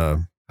in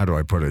how do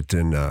I put it,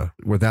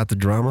 without the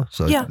drama.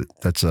 So Yeah.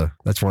 that's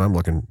what I'm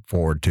looking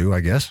forward to,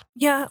 I guess.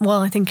 Yeah,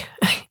 well, I think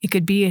it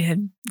could be a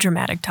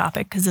dramatic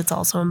topic because it's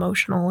also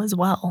emotional as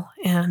well.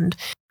 And,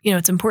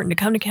 it's important to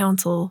come to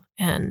council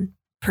and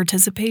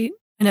participate.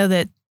 I know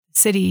that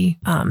city,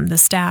 the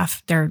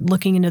staff, they're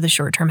looking into the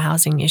short-term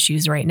housing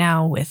issues right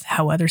now with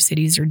how other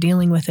cities are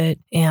dealing with it.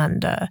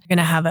 And they're going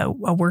to have a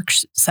work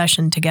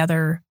session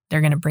together.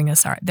 They're going to bring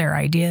us their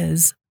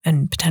ideas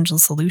and potential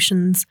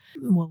solutions.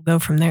 We'll go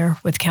from there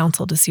with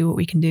council to see what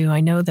we can do. I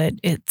know that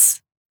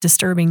it's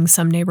disturbing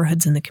some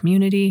neighborhoods in the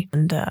community,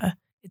 and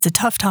it's a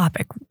tough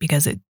topic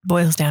because it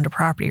boils down to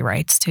property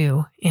rights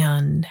too.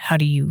 And how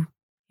do you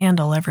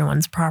handle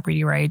everyone's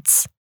property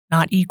rights,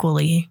 not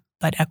equally,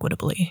 but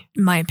equitably?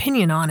 My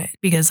opinion on it,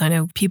 because I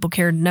know people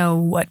care to know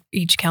what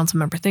each council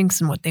member thinks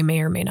and what they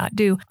may or may not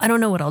do. I don't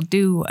know what I'll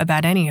do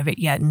about any of it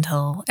yet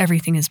until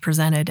everything is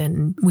presented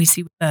and we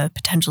see what the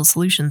potential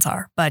solutions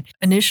are. But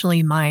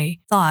initially, my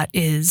thought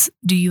is,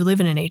 do you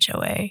live in an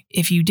HOA?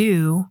 If you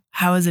do,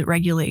 how is it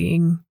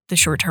regulating the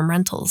short-term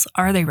rentals?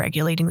 Are they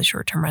regulating the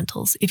short-term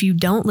rentals? If you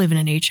don't live in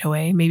an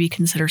HOA, maybe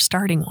consider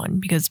starting one,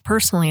 because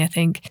personally, I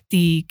think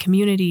the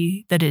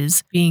community that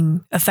is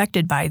being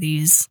affected by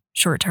these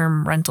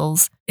short-term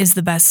rentals is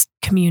the best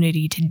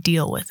community to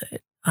deal with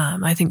it.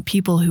 I think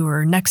people who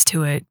are next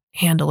to it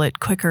handle it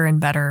quicker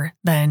and better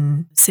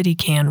than the city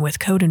can with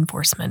code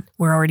enforcement.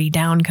 We're already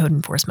down code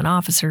enforcement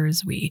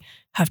officers. We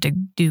have to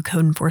do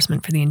code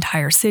enforcement for the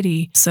entire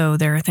city. So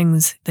there are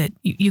things that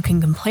you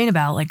can complain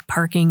about, like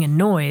parking and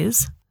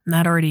noise, and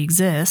that already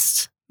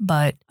exists.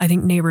 But I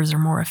think neighbors are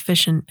more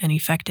efficient and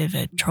effective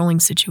at controlling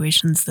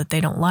situations that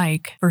they don't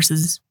like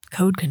versus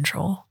code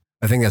control.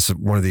 I think that's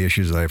one of the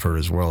issues that I've heard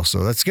as well.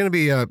 So that's going to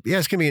be, it's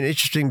going to be an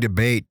interesting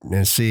debate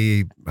and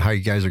see how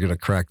you guys are going to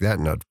crack that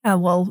nut.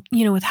 Well,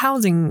 with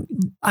housing,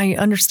 I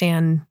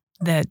understand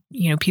that,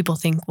 people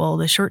think, well,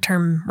 the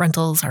short-term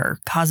rentals are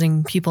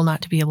causing people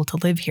not to be able to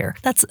live here.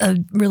 That's a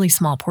really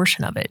small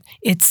portion of it.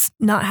 It's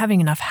not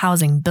having enough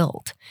housing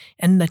built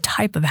and the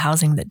type of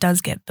housing that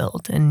does get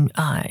built. And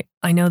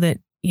I know that,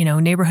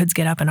 neighborhoods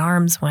get up in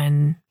arms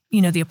when,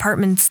 the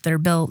apartments that are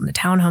built and the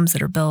townhomes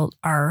that are built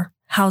are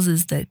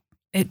houses that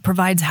it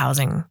provides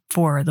housing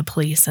for the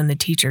police and the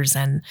teachers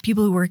and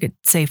people who work at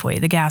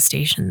Safeway, the gas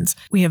stations.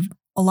 We have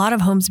a lot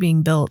of homes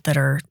being built that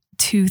are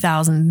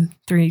 2,000,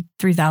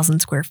 3,000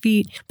 square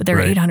feet, but they're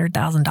Right.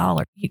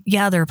 $800,000.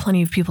 Yeah, there are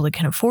plenty of people that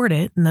can afford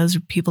it, and those are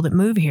people that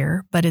move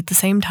here. But at the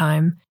same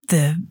time,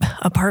 the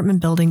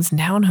apartment buildings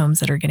and townhomes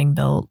that are getting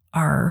built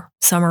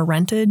some are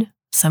rented,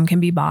 some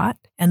can be bought,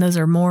 and those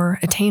are more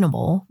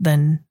attainable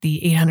than the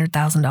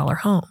 $800,000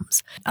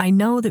 homes. I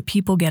know that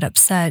people get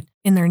upset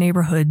in their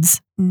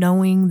neighborhoods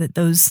knowing that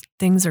those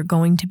things are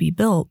going to be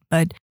built,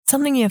 but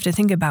something you have to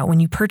think about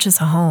when you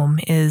purchase a home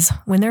is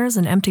when there is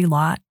an empty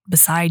lot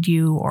beside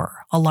you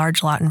or a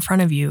large lot in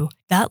front of you,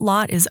 that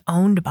lot is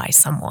owned by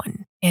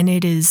someone, and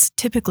it is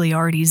typically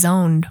already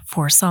zoned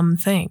for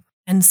something.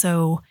 And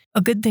so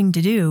a good thing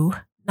to do,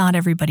 not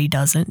everybody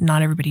does it,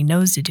 not everybody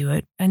knows to do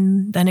it.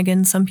 And then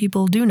again, some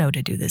people do know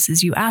to do this,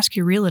 is you ask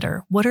your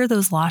realtor, what are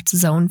those lots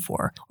zoned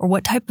for? Or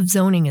what type of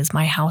zoning is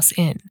my house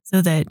in? So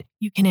that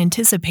you can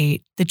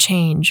anticipate the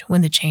change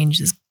when the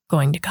change is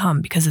going to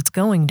come, because it's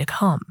going to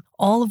come.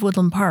 All of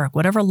Woodland Park,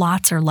 whatever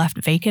lots are left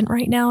vacant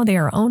right now, they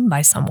are owned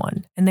by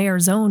someone and they are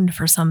zoned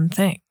for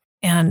something.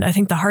 And I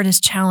think the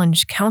hardest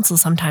challenge council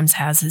sometimes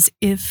has is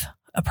if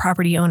a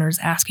property owner is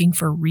asking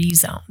for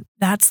rezone.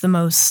 That's the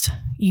most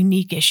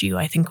unique issue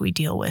I think we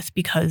deal with,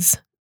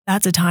 because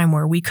that's a time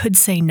where we could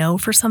say no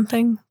for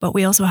something, but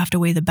we also have to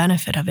weigh the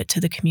benefit of it to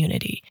the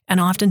community. And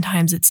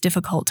oftentimes it's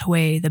difficult to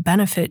weigh the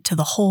benefit to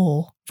the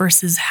whole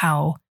versus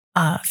how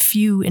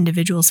few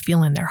individuals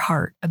feel in their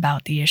heart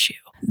about the issue.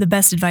 the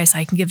best advice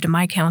I can give to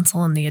my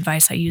counsel and the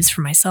advice I use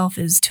for myself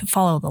is to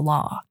follow the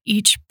law.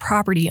 Each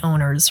property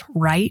owner's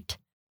right,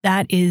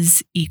 that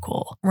is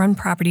equal. One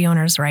property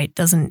owner's right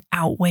doesn't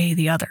outweigh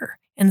the other.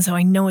 And so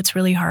I know it's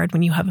really hard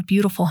when you have a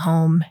beautiful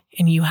home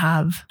and you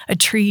have a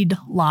treed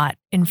lot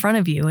in front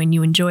of you and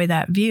you enjoy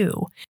that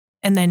view.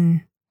 And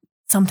then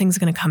something's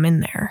going to come in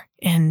there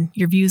and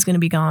your view is going to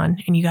be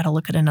gone and you got to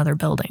look at another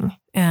building.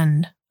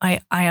 And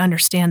I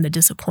understand the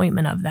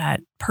disappointment of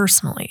that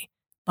personally,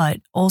 but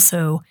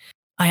also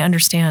I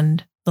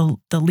understand the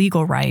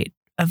legal right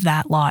of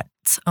that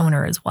lot's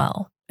owner as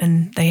well.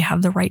 And they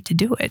have the right to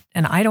do it.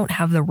 And I don't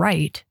have the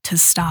right to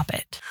stop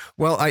it.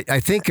 Well,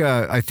 I think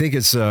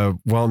it's a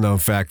well-known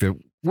fact that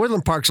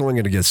Woodland Park's only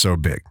going to get so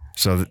big.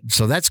 So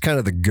that's kind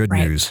of the good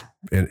news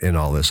in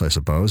all this, I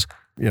suppose.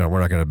 You know,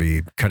 we're not going to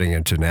be cutting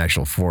into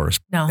national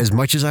forest. No. As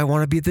much as I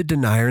want to be the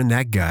denier and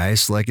that guy,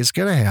 it's like, it's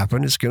going to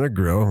happen. It's going to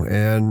grow.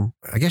 And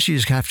I guess you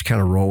just have to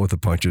kind of roll with the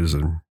punches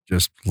and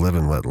just live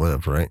and let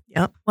live, right?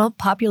 Yep. Well,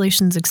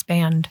 populations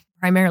expand.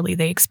 Primarily,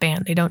 they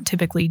expand. They don't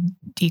typically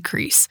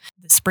decrease.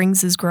 The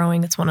Springs is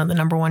growing. It's one of the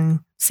number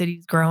one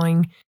cities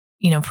growing.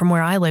 You know, from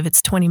where I live,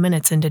 it's 20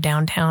 minutes into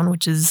downtown,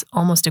 which is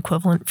almost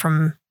equivalent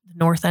from the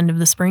north end of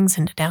the Springs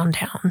into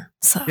downtown.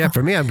 So Yeah,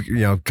 for me,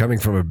 I'm coming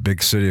from a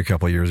big city a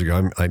couple of years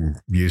ago. I'm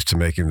used to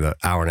making the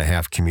hour and a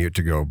half commute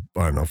to go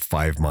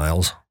 5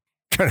 miles,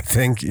 kind of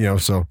thing.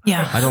 So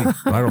yeah. I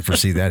don't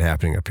foresee that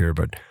happening up here.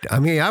 But I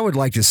mean, I would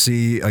like to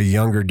see a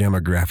younger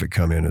demographic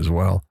come in as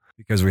well,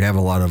 because we have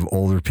a lot of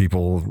older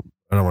people.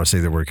 I don't want to say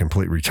that we're a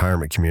complete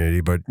retirement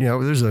community, but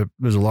there's a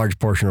large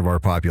portion of our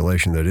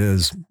population that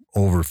is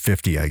over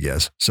 50, I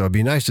guess. So it'd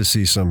be nice to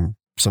see some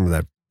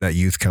of that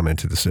youth come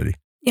into the city.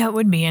 Yeah, it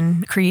would be.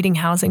 And creating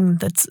housing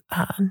that's,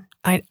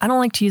 I don't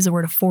like to use the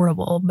word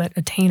affordable, but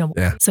attainable.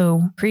 Yeah.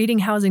 So creating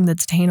housing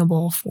that's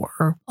attainable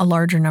for a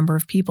larger number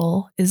of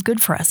people is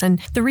good for us.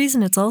 And the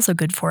reason it's also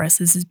good for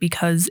us is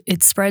because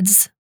it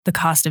spreads the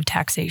cost of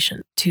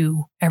taxation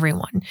to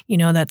everyone.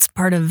 That's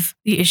part of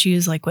the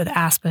issues like with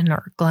Aspen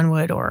or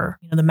Glenwood or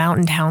the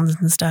mountain towns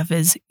and stuff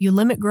is you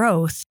limit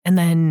growth and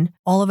then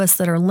all of us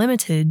that are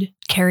limited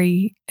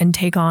carry and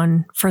take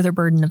on further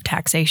burden of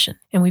taxation.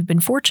 And we've been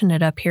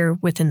fortunate up here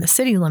within the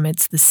city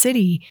limits. The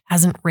city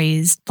hasn't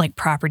raised like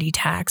property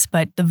tax,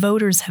 but the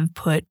voters have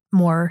put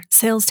more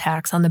sales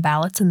tax on the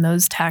ballots and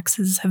those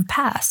taxes have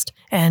passed.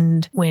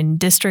 And when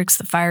districts,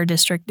 the fire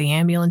district, the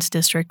ambulance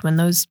district, when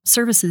those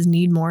services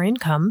need more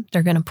income,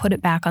 they're going to put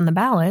it back on the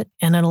ballot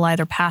and it'll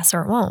either pass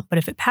or it won't. But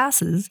if it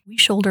passes, we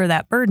shoulder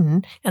that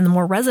burden. And the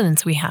more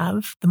residents we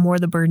have, the more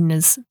the burden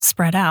is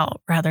spread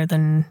out rather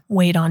than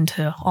weighed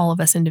onto all of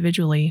us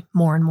individually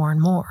more and more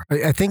and more.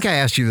 I think I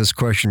asked you this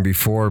question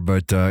before,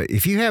 but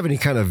if you have any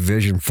kind of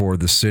vision for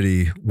the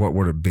city, what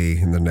would it be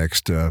in the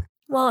next...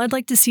 Well, I'd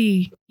like to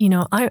see,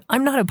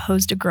 I'm not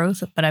opposed to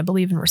growth, but I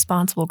believe in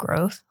responsible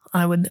growth.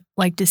 I would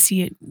like to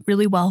see it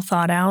really well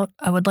thought out.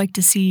 I would like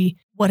to see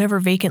whatever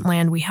vacant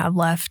land we have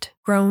left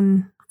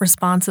grown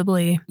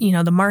responsibly.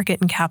 The market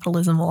and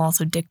capitalism will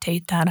also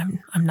dictate that.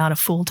 I'm not a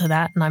fool to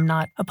that, and I'm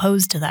not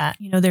opposed to that.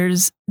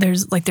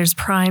 There's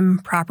prime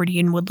property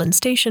in Woodland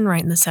Station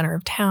right in the center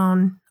of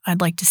town.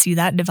 I'd like to see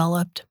that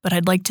developed, but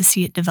I'd like to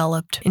see it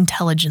developed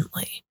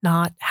intelligently,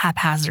 not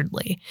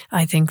haphazardly.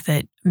 I think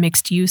that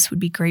mixed use would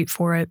be great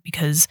for it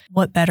because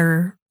what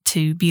better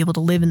to be able to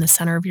live in the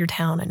center of your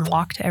town and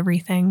walk to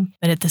everything.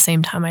 But at the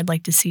same time, I'd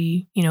like to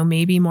see,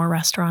 maybe more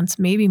restaurants,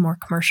 maybe more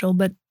commercial,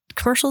 but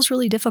commercial is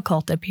really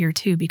difficult up here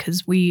too,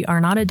 because we are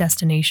not a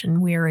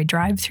destination. We are a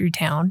drive-through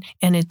town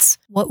and it's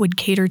what would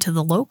cater to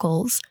the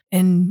locals.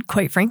 And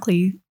quite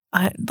frankly,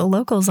 the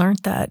locals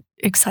aren't that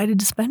excited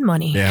to spend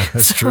money. Yeah,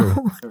 that's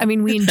true. I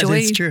mean, we That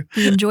is true.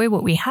 enjoy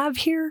what we have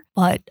here,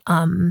 but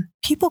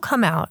people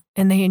come out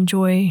and they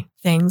enjoy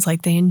things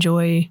like they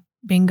enjoy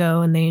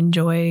bingo and they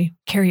enjoy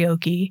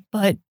karaoke,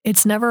 but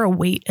it's never a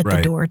wait at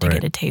the door to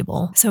get a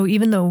table. So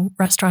even though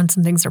restaurants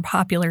and things are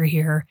popular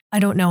here, I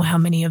don't know how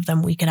many of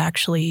them we could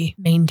actually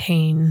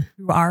maintain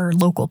through our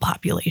local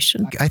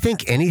population. I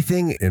think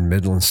anything in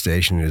Midland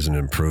Station is an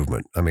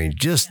improvement. I mean,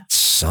 just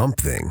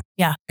something.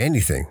 Yeah.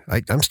 Anything.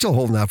 I'm still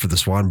holding out for the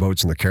swan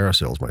boats and the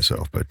carousels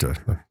myself, but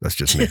that's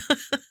just me.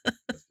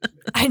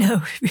 I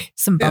know.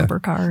 Some bumper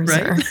cars.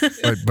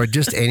 Right. But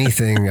just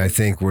anything I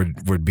think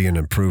would be an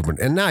improvement,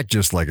 and not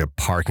just like a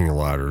parking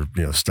lot or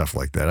stuff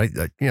like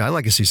that. I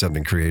like to see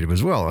something creative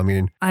as well. I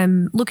mean,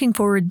 I'm looking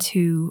forward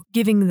to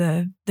giving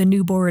the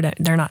new board.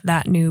 They're not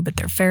that new, but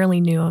they're fairly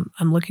new.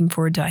 I'm looking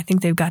forward to. I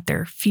think they've got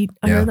their feet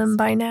under them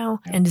by now,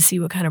 and to see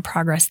what kind of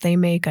progress they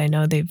make. I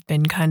know they've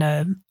been kind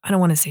of, I don't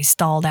want to say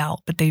stalled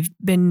out, but they've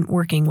been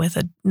working with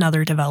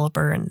another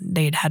developer, and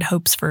they'd had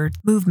hopes for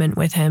movement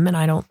with him, and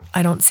I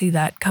don't see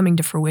that coming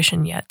to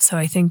fruition yet. So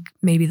I think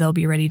maybe they'll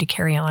be ready to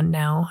carry on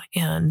now,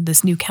 and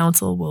this new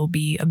council will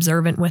be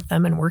observant with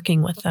them and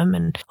working with them,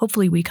 and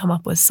hopefully we come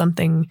up with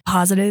something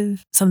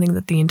positive, something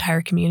that the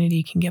entire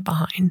community can get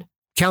behind.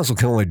 council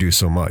can only do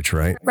so much,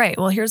 right? Right.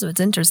 Well, here's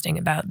what's interesting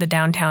about the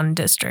downtown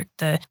district.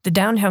 The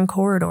downtown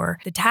corridor,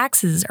 the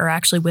taxes are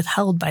actually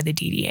withheld by the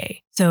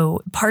DDA.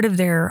 So part of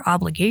their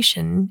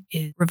obligation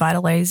is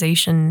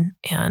revitalization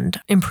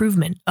and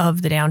improvement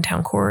of the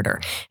downtown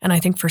corridor. And I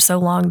think for so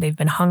long they've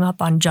been hung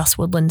up on just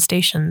Woodland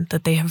Station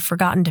that they have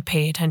forgotten to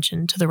pay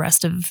attention to the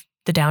rest of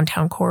the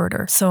downtown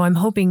corridor. So I'm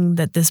hoping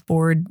that this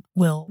board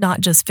will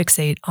not just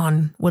fixate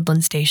on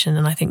Woodland Station,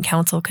 and I think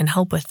council can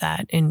help with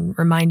that in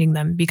reminding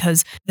them,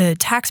 because the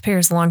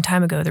taxpayers a long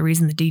time ago, the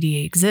reason the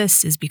DDA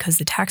exists is because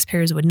the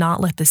taxpayers would not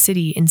let the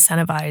city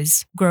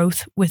incentivize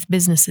growth with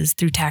businesses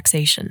through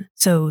taxation.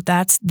 So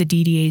that's the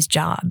DDA's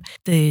job.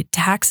 The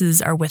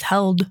taxes are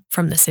withheld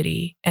from the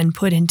city and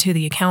put into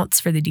the accounts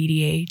for the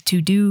DDA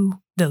to do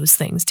those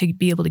things, to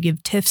be able to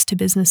give TIFs to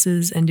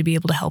businesses and to be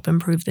able to help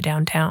improve the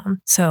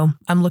downtown. So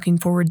I'm looking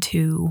forward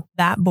to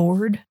that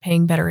board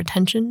paying better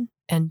attention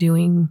and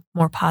doing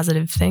more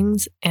positive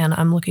things. And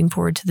I'm looking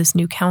forward to this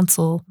new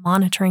council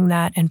monitoring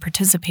that and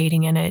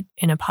participating in it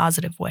in a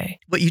positive way.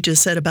 What you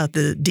just said about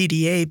the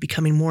DDA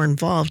becoming more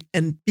involved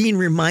and being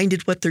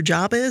reminded what their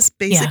job is,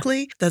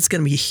 basically, that's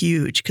going to be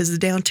huge, because the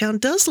downtown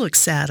does look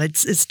sad.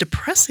 It's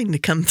depressing to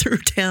come through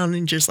town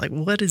and just like,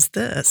 what is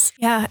this?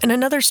 Yeah. And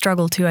another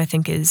struggle too, I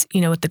think, is,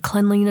 with the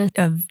cleanliness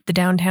of the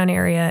downtown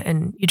area,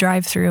 and you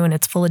drive through and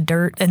it's full of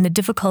dirt. And the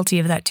difficulty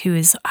of that too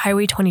is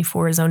Highway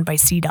 24 is owned by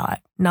CDOT,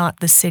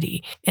 not the city.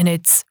 And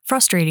it's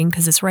frustrating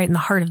because it's right in the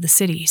heart of the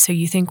city. So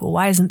you think, well,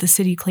 why isn't the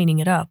city cleaning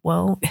it up?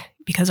 Well,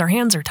 because our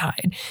hands are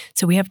tied.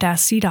 So we have to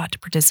ask CDOT to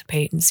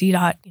participate. And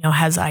CDOT,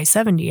 has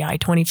I-70,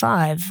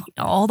 I-25,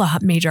 all the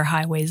major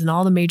highways and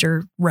all the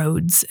major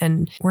roads.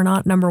 And we're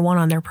not number one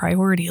on their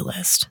priority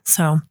list.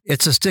 So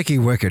it's a sticky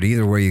wicket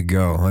either way you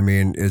go. I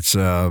mean, it's,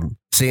 and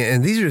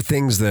these are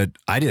things that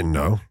I didn't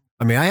know.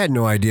 I mean, I had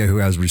no idea who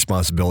has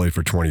responsibility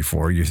for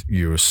 24.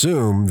 You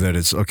assume that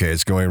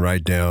it's going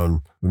right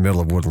down the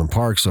middle of Woodland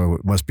Park, so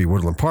it must be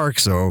Woodland Park.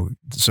 So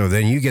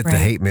then you get the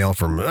hate mail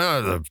from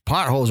the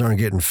potholes aren't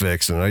getting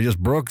fixed, and I just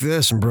broke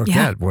this and broke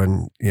that.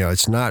 When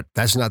it's not.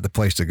 That's not the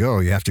place to go.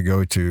 You have to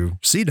go to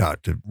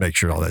CDOT to make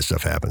sure all that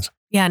stuff happens.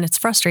 Yeah, and it's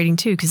frustrating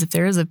too, because if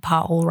there is a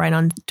pothole right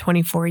on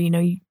 24,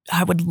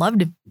 I would love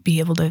to be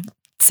able to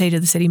say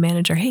to the city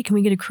manager, hey, can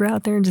we get a crew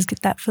out there and just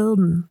get that filled?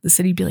 And the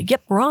city would be like,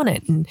 yep, we're on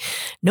it. And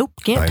nope,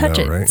 can't touch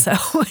it. Right? So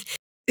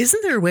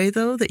isn't there a way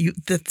though that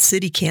the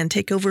city can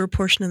take over a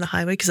portion of the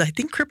highway? Because I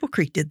think Cripple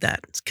Creek did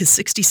that, because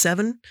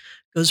 67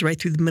 goes right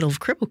through the middle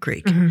of Cripple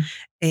Creek. Mm-hmm.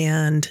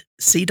 And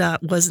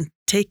CDOT wasn't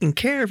taking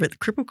care of it.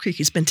 Cripple Creek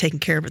has been taking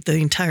care of it the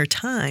entire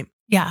time.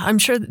 Yeah, I'm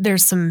sure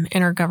there's some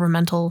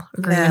intergovernmental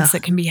agreements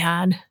that can be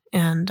had.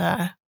 And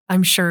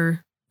I'm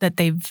sure that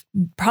they've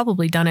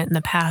probably done it in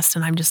the past,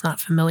 and I'm just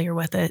not familiar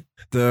with it.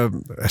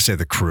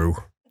 The crew,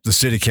 the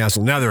city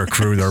council, now they're a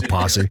crew, they're a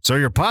posse. So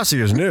your posse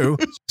is new.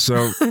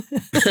 So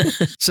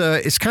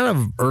it's kind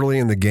of early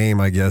in the game,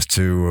 I guess,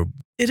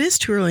 It is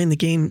too early in the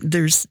game.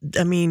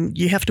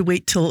 You have to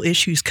wait till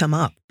issues come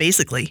up,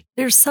 basically.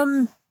 There's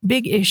some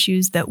big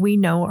issues that we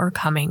know are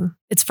coming.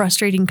 It's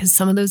frustrating because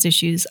some of those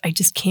issues I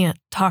just can't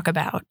talk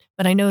about,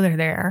 but I know they're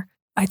there.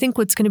 I think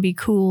what's going to be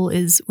cool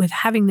is with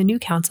having the new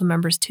council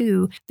members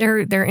too.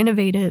 They're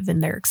innovative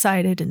and they're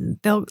excited, and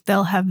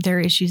they'll have their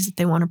issues that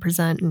they want to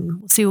present, and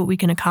we'll see what we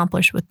can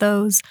accomplish with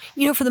those.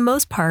 For the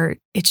most part,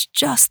 it's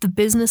just the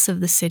business of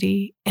the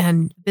city,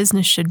 and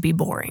business should be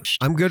boring.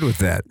 I'm good with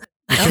that.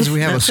 Because we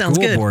have a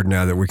school board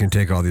now that we can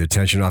take all the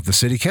attention off the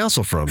city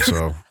council from.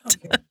 So,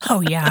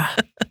 oh yeah,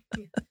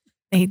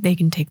 they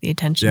can take the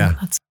attention.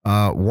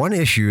 Yeah. One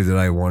issue that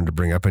I wanted to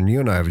bring up, and you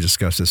and I have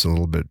discussed this a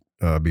little bit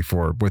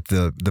before, with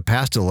the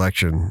past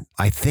election,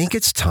 I think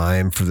it's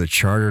time for the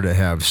charter to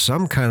have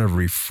some kind of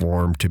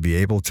reform to be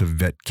able to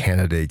vet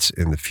candidates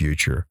in the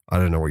future. I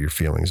don't know what your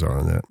feelings are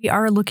on that. We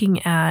are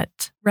looking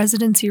at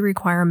residency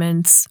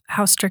requirements.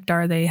 How strict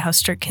are they? How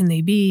strict can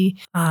they be?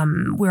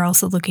 We're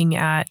also looking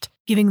at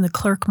giving the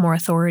clerk more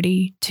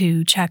authority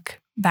to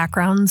check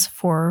backgrounds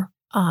for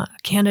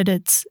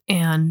candidates,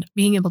 and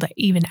being able to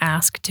even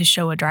ask to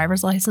show a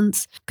driver's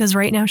license, because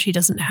right now she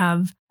doesn't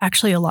have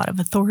actually a lot of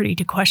authority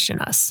to question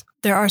us.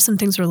 There are some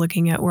things we're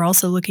looking at. We're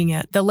also looking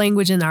at the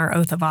language in our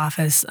oath of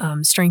office,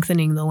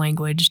 strengthening the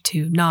language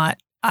to not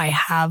I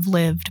have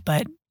lived,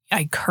 but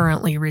I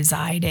currently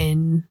reside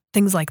in,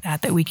 things like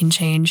that we can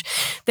change,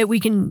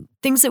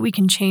 things that we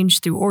can change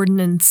through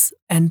ordinance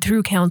and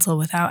through council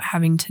without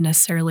having to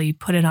necessarily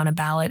put it on a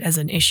ballot as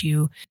an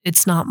issue.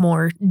 It's not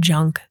more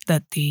junk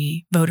that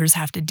the voters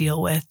have to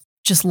deal with,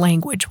 just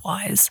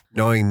language-wise.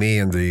 Knowing me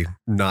and the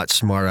not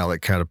smart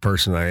aleck kind of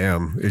person I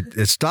am,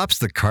 it stops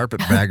the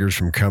carpetbaggers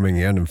from coming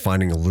in and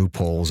finding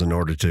loopholes in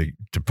order to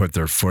put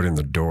their foot in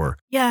the door.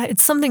 Yeah,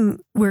 it's something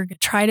we're going to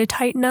try to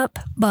tighten up,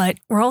 but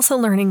we're also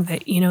learning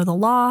that, the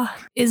law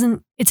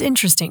it's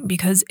interesting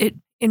because it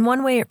in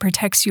one way, it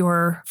protects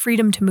your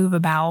freedom to move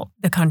about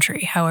the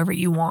country however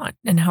you want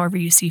and however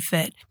you see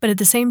fit. But at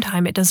the same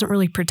time, it doesn't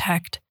really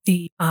protect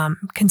the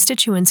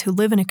constituents who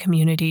live in a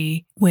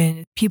community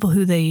with people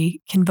who they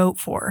can vote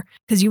for.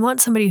 Because you want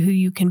somebody who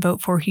you can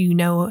vote for who you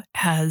know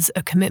has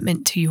a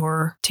commitment to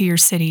your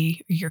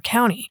city or your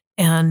county.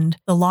 And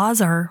the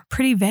laws are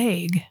pretty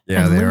vague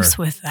and loose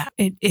with that.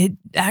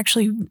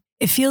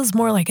 It feels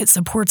more like it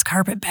supports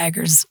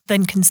carpetbaggers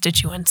than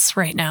constituents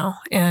right now.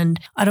 And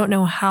I don't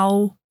know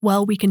how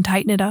well we can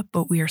tighten it up,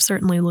 but we are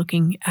certainly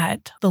looking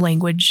at the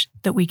language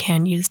that we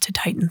can use to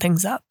tighten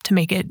things up to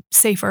make it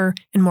safer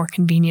and more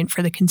convenient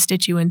for the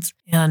constituents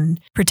and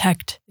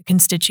protect the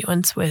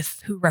constituents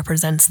with who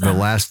represents them. The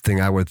last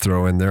thing I would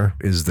throw in there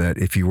is that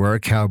if you wear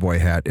a cowboy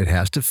hat, it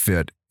has to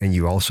fit, and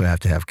you also have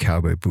to have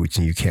cowboy boots,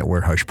 and you can't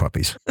wear hush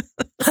puppies.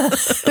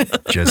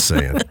 Just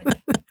saying.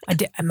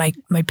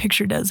 My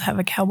picture does have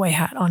a cowboy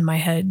hat on my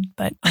head,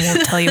 but I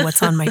won't tell you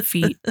what's on my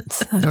feet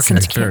Okay,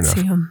 since you fair can't enough.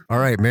 see them. All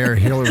right, Mayor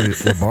Hillary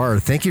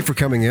LaBarre, thank you for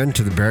coming in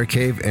to the Bear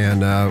Cave, and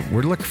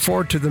we're looking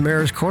forward to the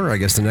Mayor's Corner. I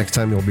guess the next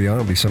time you'll be on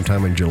will be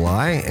sometime in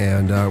July,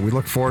 and we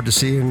look forward to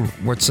seeing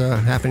what's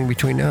happening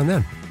between now and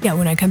then. Yeah,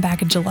 when I come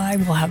back in July,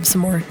 we'll have some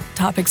more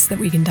topics that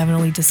we can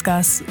definitely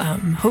discuss.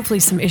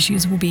 Hopefully some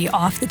issues will be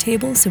off the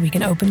table so we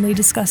can openly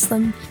discuss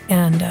them,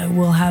 and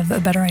we'll have a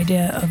better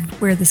idea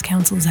of where this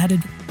council is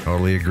headed.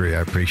 Totally agree.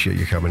 I appreciate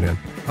you coming in.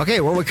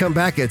 Okay, when we come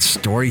back, it's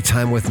story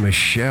time with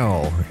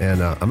Michelle,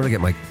 and I'm going to get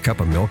my cup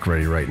of milk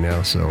ready right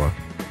now, so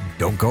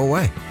don't go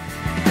away.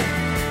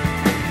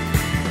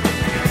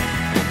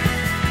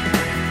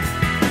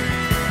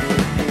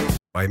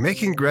 By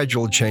making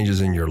gradual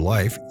changes in your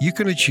life, you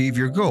can achieve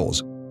your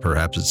goals.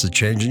 Perhaps it's a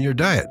change in your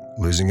diet,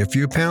 losing a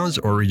few pounds,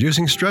 or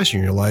reducing stress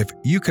in your life.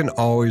 You can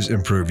always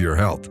improve your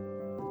health.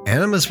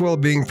 Animist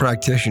Wellbeing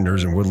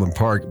practitioners in Woodland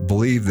Park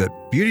believe that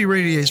beauty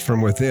radiates from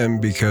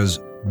within because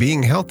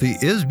being healthy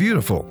is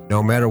beautiful.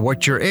 No matter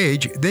what your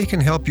age, they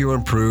can help you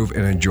improve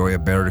and enjoy a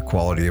better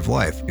quality of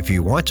life. If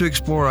you want to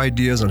explore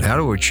ideas on how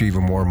to achieve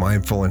a more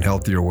mindful and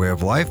healthier way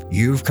of life,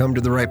 you've come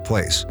to the right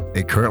place.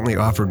 They currently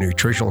offer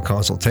nutritional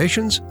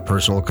consultations,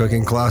 personal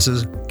cooking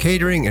classes,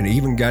 catering, and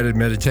even guided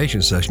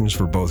meditation sessions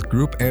for both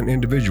group and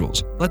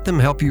individuals. Let them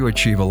help you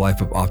achieve a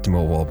life of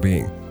optimal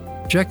well-being.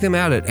 Check them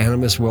out at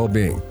Animist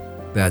Wellbeing.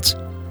 That's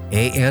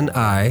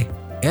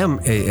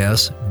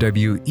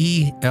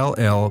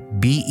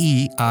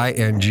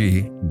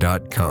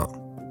ANIMASWELLBEING.com.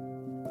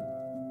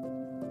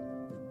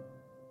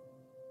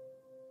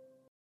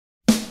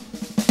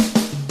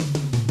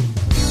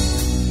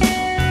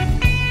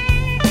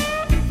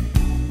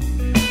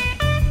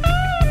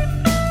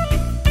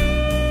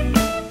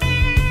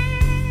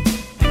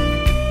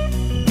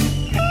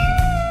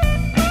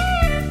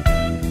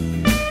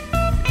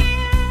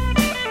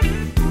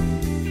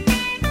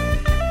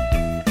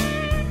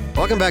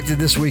 Welcome back to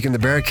This Week in the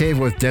Bear Cave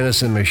with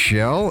Dennis and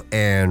Michelle.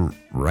 And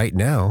right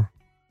now,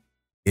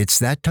 it's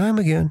that time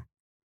again.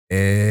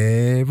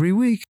 Every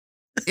week,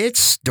 it's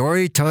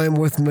story time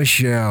with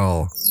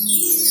Michelle.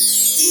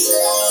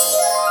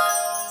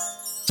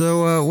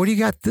 So what do you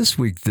got this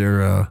week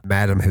there,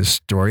 Madam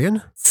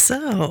Historian?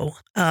 So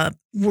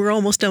we're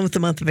almost done with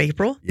the month of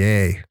April.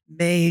 Yay.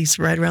 May's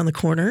right around the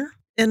corner.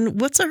 And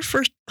what's our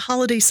first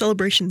holiday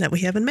celebration that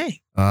we have in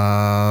May?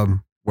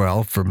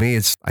 Well, for me,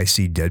 it's I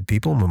See Dead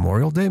People,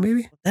 Memorial Day,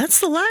 maybe? That's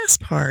the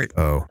last part.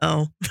 Oh.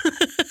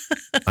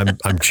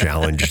 I'm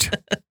challenged.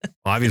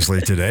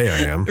 Obviously, today I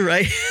am.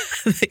 Right.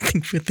 I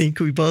think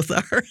we both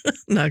are.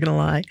 Not going to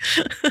lie.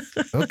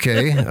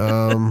 Okay.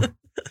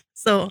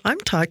 So I'm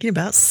talking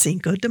about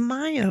Cinco de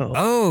Mayo.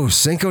 Oh,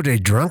 Cinco de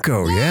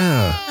Drunko.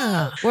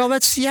 Yeah. Well, I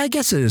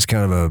guess it is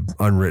kind of an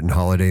unwritten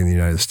holiday in the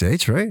United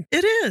States, right?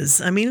 It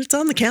is. I mean, it's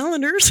on the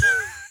calendars.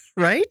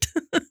 Right?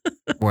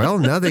 Well,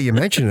 now that you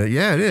mention it,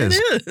 yeah, it is.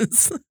 It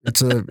is.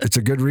 It's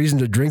a good reason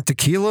to drink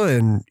tequila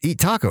and eat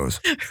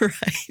tacos.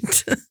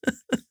 Right.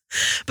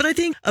 But I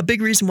think a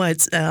big reason why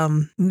it's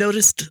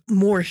noticed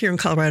more here in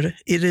Colorado,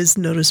 it is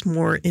noticed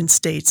more in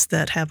states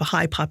that have a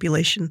high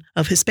population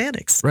of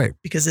Hispanics. Right.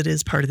 Because it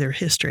is part of their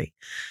history.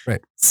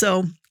 Right.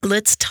 So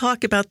let's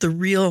talk about the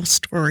real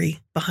story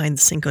behind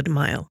the Cinco de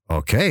Mayo.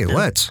 Okay,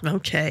 let's.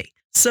 Okay.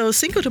 So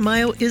Cinco de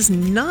Mayo is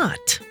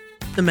not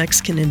the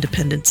Mexican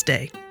Independence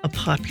Day, a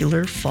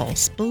popular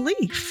false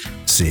belief.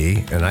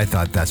 See, and I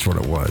thought that's what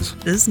it was.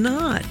 It is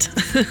not.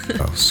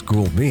 Oh,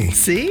 schooled me.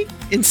 See?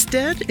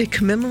 Instead, it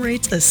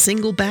commemorates a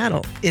single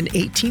battle. In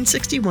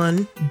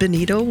 1861,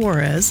 Benito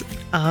Juarez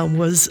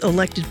was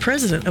elected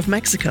president of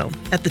Mexico.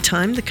 At the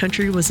time, the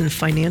country was in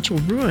financial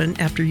ruin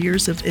after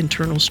years of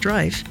internal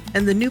strife,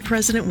 and the new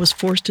president was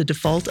forced to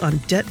default on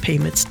debt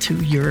payments to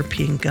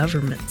European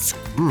governments.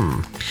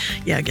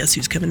 Yeah, guess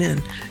who's coming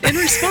in? In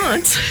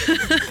response,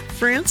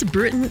 France,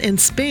 Britain, and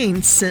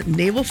Spain sent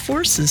naval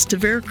forces to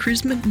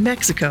Veracruz,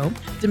 Mexico,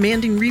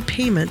 demanding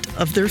repayment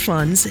of their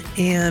funds,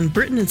 and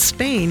Britain and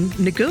Spain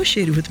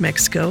negotiated with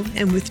Mexico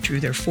and withdrew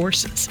their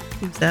forces.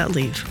 Who's that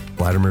leave?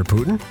 Vladimir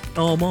Putin?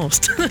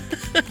 Almost.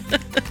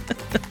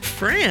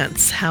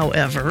 France,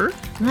 however,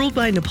 ruled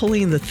by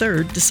Napoleon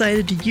III,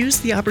 decided to use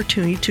the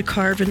opportunity to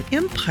carve an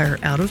empire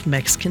out of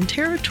Mexican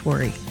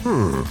territory.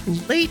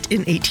 Late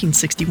in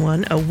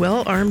 1861, a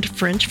well-armed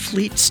French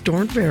fleet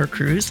stormed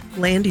Veracruz,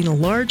 landing a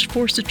large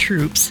force of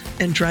troops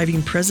and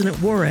driving President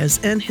Juarez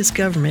and his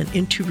government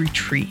into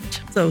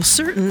retreat. So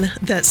certain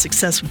that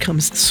success would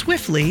come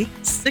swiftly,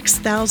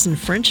 6,000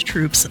 French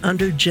troops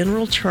under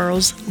General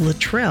Charles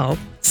Latreille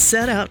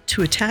set out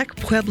to attack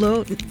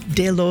Pueblo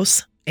de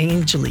los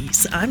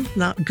Angeles. I'm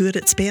not good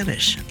at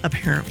Spanish,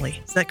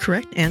 apparently. Is that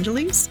correct,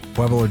 Angeles?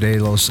 Pueblo de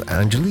los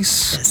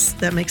Angeles? Yes,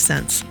 that makes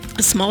sense.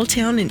 A small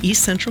town in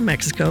east central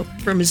Mexico.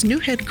 From his new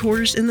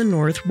headquarters in the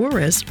north,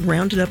 Juarez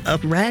rounded up a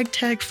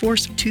ragtag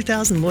force of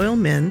 2,000 loyal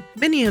men,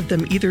 many of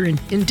them either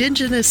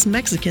indigenous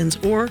Mexicans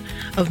or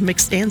of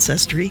mixed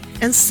ancestry,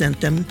 and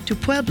sent them to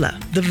Puebla.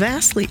 The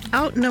vastly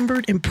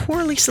outnumbered and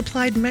poorly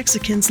supplied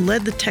Mexicans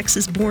led the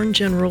Texas-born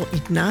General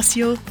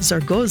Ignacio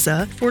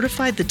Zaragoza,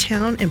 fortified the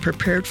town, and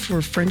prepared for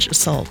a French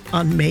assault.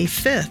 On May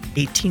 5th,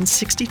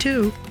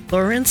 1862,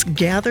 Lawrence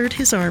gathered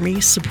his army,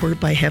 supported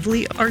by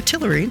heavy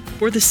artillery,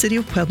 for the city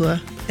of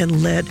Puebla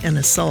and led an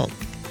assault.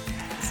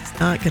 This is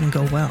not going to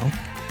go well.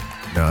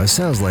 No, it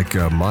sounds like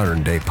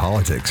modern day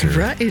politics here.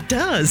 Right, it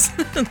does.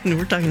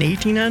 We're talking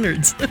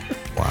 1800s.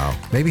 Wow.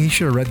 Maybe he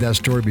should have read that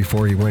story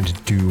before he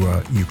went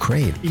to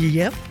Ukraine.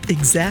 Yep,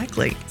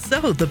 exactly.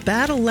 So the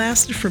battle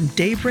lasted from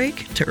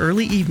daybreak to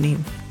early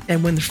evening.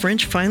 And when the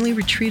French finally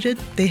retreated,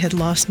 they had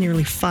lost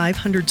nearly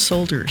 500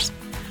 soldiers.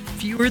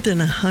 Fewer than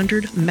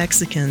 100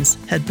 Mexicans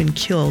had been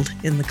killed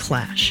in the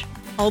clash.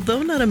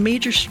 Although not a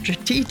major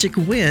strategic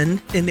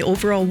win in the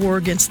overall war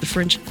against the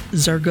French,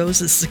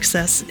 Zaragoza's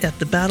success at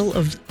the Battle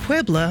of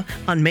Puebla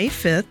on May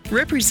 5th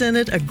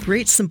represented a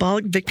great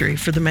symbolic victory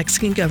for the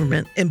Mexican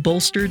government and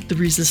bolstered the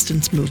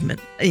resistance movement.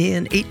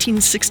 In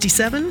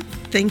 1867,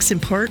 thanks in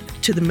part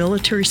to the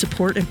military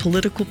support and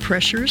political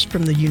pressures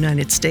from the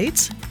United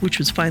States, which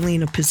was finally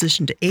in a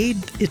position to aid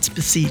its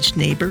besieged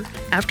neighbor,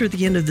 after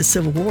the end of the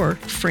Civil War,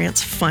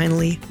 France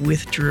finally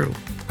withdrew.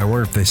 I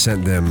wonder if they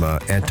sent them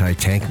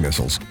anti-tank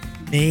missiles.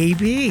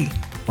 Maybe.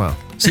 Wow.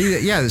 See,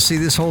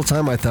 this whole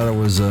time I thought it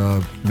was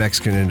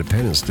Mexican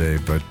Independence Day,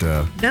 but...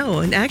 No,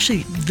 and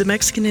actually, the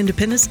Mexican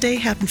Independence Day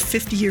happened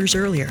 50 years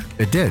earlier.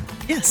 It did?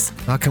 Yes.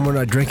 How come we're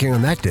not drinking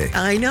on that day?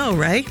 I know,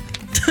 right?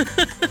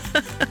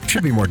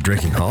 Should be more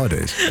drinking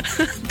holidays.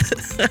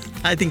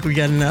 I think we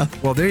got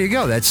enough. Well, there you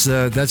go. That's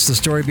the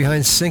story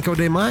behind Cinco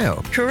de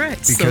Mayo.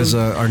 Correct. Because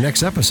our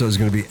next episode is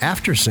going to be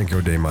after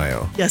Cinco de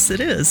Mayo. Yes,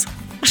 it is.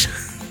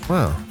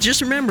 Wow.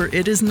 Just remember,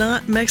 it is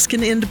not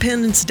Mexican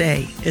Independence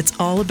Day. It's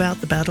all about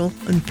the battle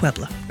in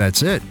Puebla.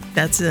 That's it.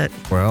 That's it.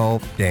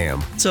 Well,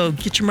 damn. So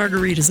get your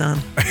margaritas on.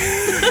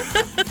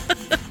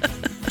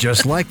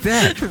 Just like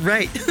that.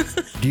 Right.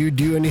 Do you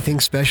do anything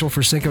special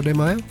for Cinco de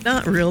Mayo?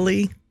 Not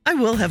really. I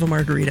will have a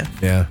margarita.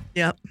 Yeah.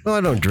 Yep. Well,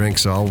 I don't drink,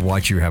 so I'll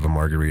watch you have a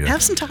margarita.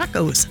 Have some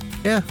tacos.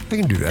 Yeah, I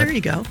can do that. There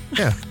you go.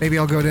 Yeah, maybe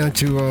I'll go down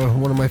to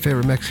one of my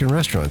favorite Mexican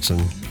restaurants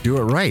and do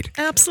it right.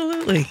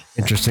 Absolutely.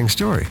 Interesting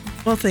story.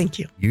 Well, thank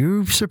you.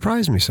 You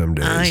surprised me some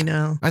days. I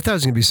know. I thought it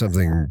was going to be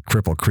something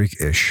Cripple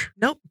Creek-ish.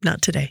 Nope,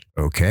 not today.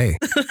 Okay.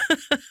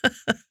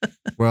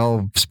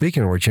 Well,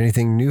 speaking of which,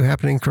 anything new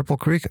happening in Cripple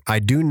Creek? I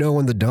do know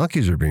when the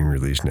donkeys are being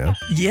released now.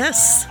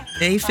 Yes,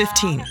 May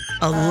 15,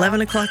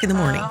 11 o'clock in the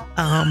morning.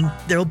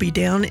 They'll be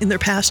down in their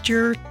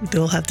pasture.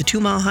 They'll have the 2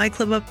 Mile High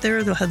Club up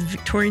there. They'll have the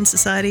Victorian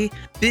Society.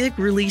 Big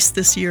release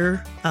this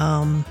year.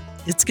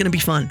 It's going to be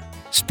fun.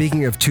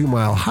 Speaking of 2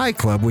 Mile High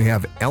Club, we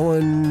have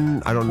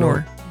Ellen, I don't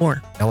know.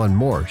 Moore. Ellen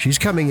Moore. She's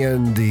coming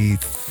in the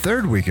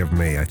 3rd week of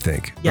May, I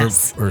think.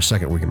 Yes. Or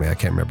 2nd week of May. I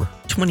can't remember.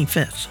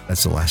 25th.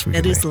 That's the last week of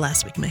It May. is the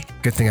last week of May.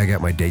 Good thing I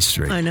got my dates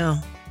straight. I know.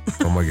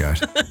 Oh, my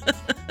God.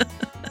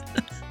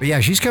 But yeah,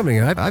 she's coming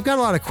in. I've got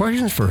a lot of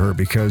questions for her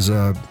because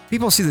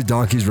people see the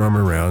donkeys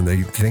roaming around.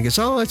 They think it's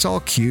all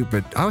cute.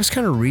 But I was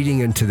kind of reading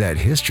into that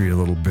history a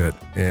little bit.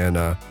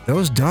 And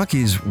those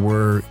donkeys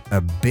were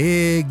a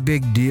big,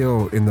 big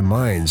deal in the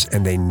mines.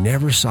 And they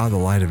never saw the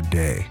light of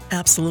day.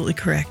 Absolutely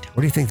correct.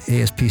 What do you think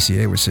the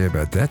ASPCA would say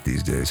about that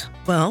these days?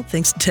 Well,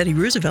 thanks to Teddy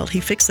Roosevelt,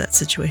 he fixed that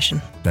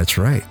situation. That's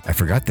right. I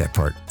forgot that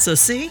part. So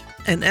see,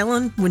 and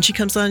Ellen, when she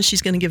comes on,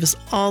 she's going to give us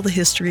all the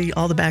history,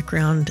 all the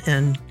background,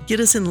 and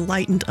get us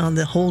enlightened on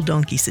the whole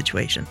donkey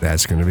situation.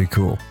 That's going to be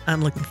cool.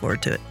 I'm looking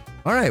forward to it.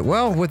 All right.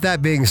 Well, with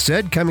that being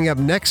said, coming up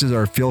next is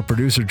our field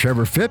producer,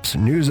 Trevor Phipps,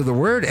 news of the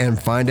word,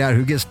 and find out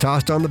who gets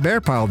tossed on the bear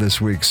pile this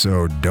week.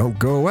 So don't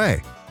go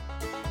away.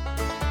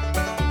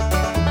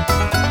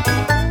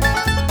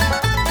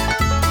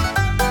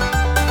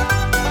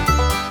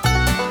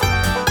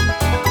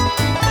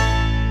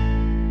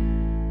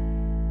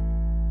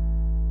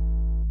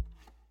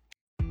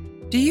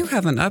 Do you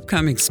have an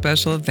upcoming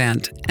special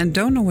event and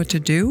don't know what to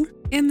do?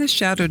 In the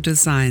Shadow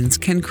Designs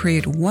can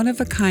create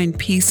one-of-a-kind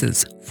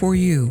pieces for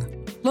you.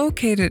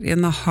 Located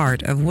in the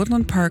heart of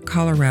Woodland Park,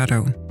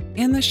 Colorado,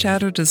 In the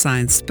Shadow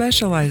Designs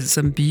specializes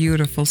in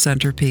beautiful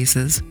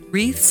centerpieces,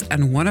 wreaths,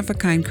 and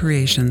one-of-a-kind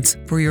creations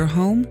for your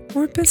home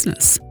or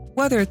business.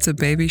 Whether it's a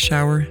baby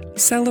shower,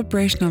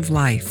 celebration of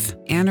life,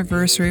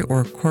 anniversary,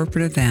 or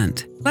corporate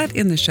event, let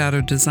In the Shadow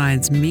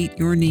Designs meet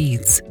your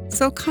needs.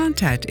 So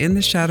contact In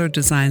the Shadow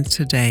Designs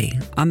today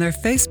on their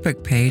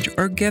Facebook page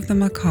or give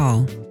them a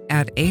call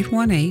at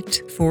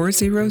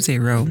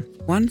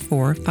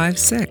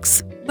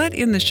 818-400-1456. Let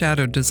In the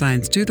Shadow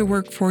Designs do the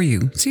work for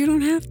you so you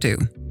don't have to.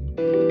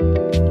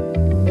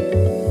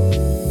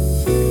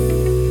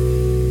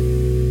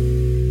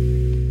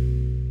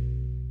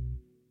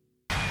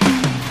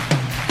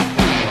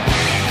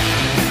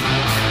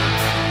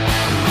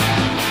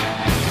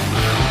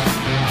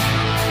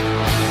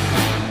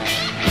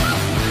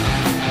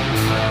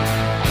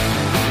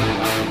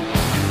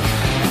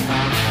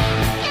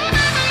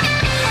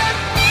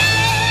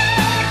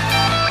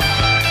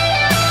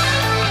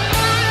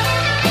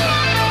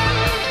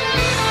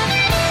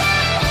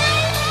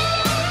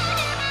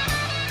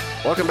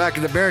 Welcome back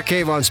to the Bear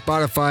Cave on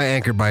Spotify,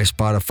 anchored by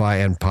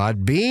Spotify and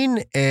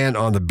Podbean. And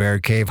on the Bear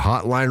Cave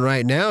hotline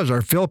right now is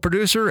our Phil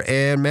producer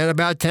and man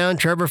about town,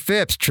 Trevor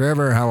Phipps.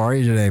 Trevor, how are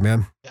you today,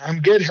 man? I'm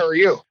good. How are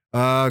you?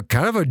 Kind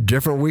of a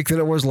different week than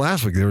it was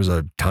last week. There was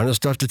a ton of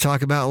stuff to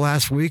talk about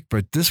last week,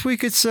 but this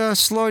week it's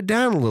slowed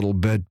down a little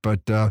bit.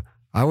 But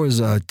I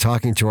was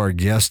talking to our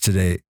guest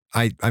today.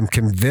 I'm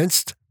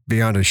convinced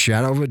beyond a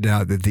shadow of a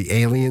doubt that the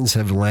aliens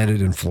have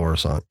landed in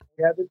Florissant.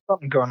 Yeah, there's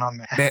something going on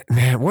there.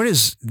 Man,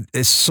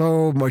 it's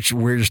so much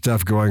weird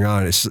stuff going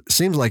on. It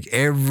seems like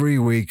every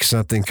week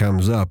something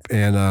comes up.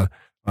 And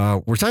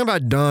we're talking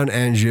about Dawn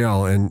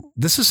Angel. And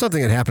this is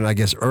something that happened, I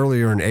guess,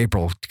 earlier in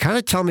April. Kind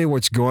of tell me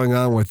what's going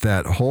on with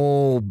the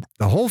whole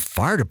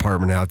fire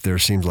department out there.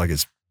 Seems like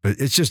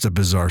it's just a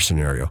bizarre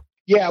scenario.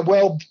 Yeah,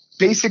 well,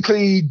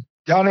 basically,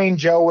 Dawn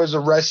Angel was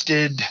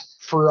arrested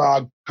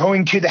for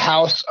going to the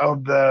house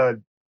of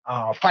the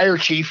fire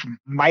chief,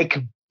 Mike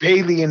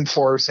Bailey, in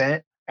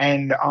Florissant.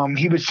 And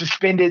he was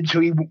suspended, so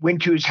he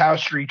went to his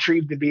house to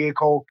retrieve the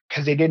vehicle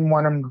because they didn't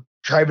want him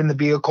driving the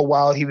vehicle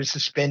while he was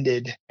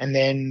suspended. And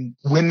then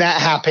when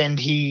that happened,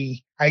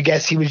 I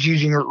guess he was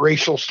using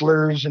racial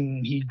slurs,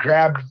 and he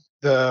grabbed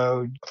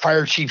the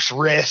fire chief's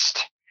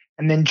wrist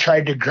and then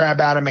tried to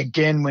grab at him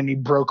again when he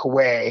broke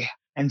away.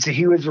 And so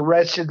he was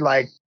arrested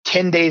like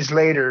 10 days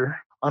later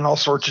on all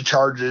sorts of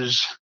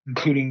charges,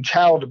 including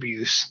child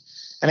abuse.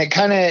 And it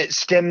kind of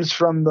stems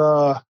from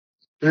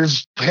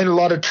there's been a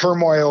lot of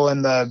turmoil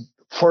in the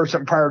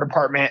Florissant Fire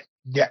Department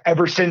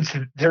ever since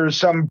there was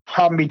some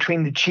problem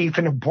between the chief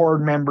and a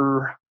board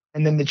member.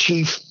 And then the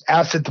chief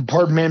asked that the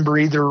board member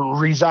either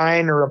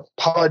resign or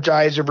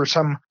apologize over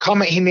some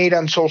comment he made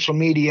on social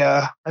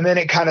media. And then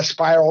it kind of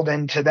spiraled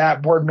into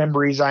that board member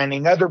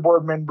resigning, other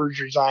board members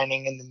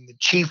resigning, and then the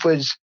chief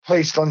was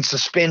placed on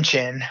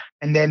suspension.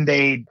 And then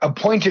they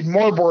appointed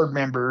more board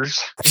members,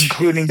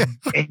 including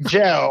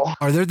Angel.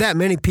 Are there that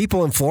many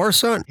people in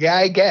Florissant? Yeah,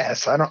 I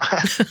guess. I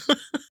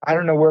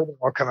don't know where they're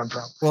all coming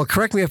from. Well,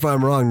 correct me if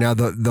I'm wrong. Now,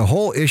 the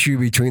whole issue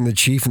between the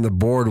chief and the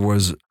board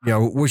was,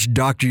 which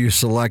doctor you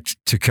select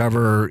to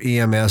cover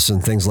EMS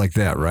and things like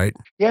that, right?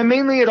 Yeah,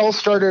 mainly it all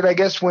started, I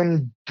guess,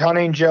 when Dawn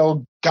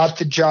Angel got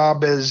the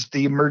job as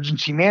the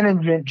emergency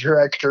management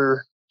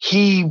director.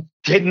 He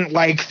didn't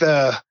like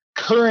the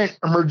current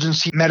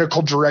emergency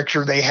medical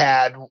director they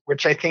had,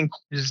 which I think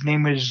his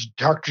name was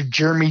Dr.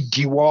 Jeremy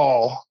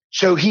DeWall.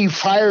 So he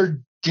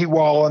fired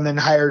DeWall and then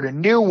hired a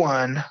new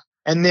one.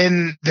 And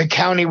then the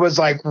county was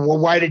like, well,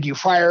 why did you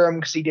fire him?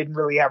 Because he didn't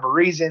really have a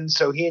reason.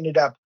 So he ended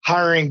up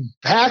hiring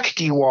back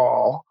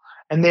DeWall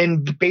and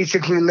then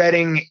basically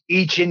letting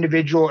each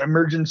individual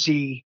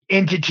emergency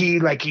entity,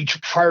 like each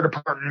fire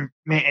department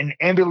and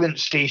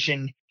ambulance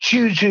station,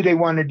 choose who they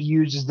wanted to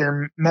use as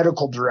their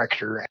medical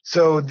director.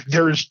 So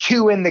there's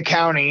two in the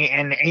county,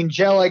 and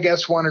Angel, I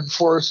guess, wanted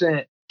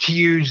Florissant to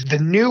use the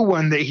new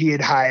one that he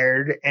had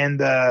hired, and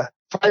the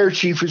fire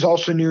chief, who's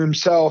also new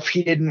himself,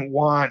 he didn't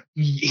want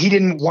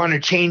to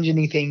change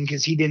anything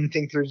because he didn't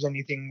think there was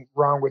anything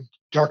wrong with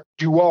Dr.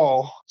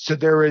 DeWall. So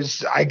there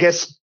was, I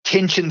guess,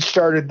 tension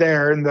started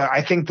there, and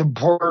I think the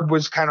board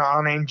was kind of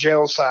on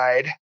Angel's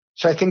side.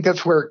 So I think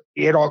that's where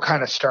it all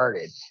kind of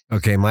started.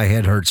 Okay, my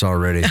head hurts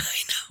already. I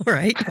know,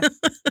 right?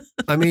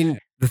 I mean,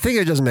 the thing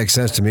that doesn't make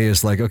sense to me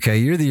is like, okay,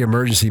 you're the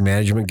emergency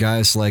management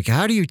guys. Like,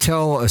 how do you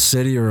tell a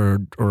city or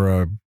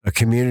a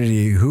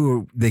community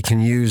who they can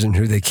use and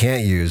who they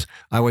can't use?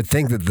 I would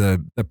think that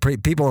the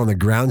people on the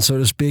ground, so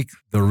to speak,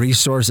 the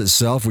resource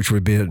itself, which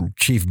would be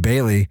Chief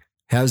Bailey,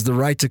 has the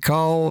right to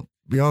call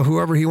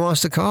whoever he wants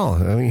to call.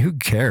 I mean, who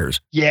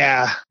cares?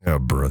 Yeah. Oh,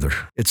 brother.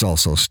 It's all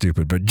so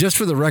stupid. But just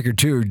for the record,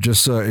 too,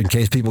 just in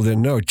case people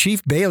didn't know,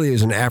 Chief Bailey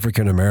is an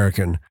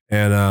African-American.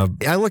 And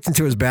I looked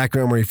into his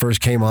background when he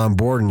first came on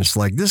board, and it's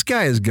like, this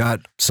guy has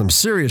got some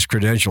serious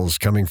credentials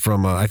coming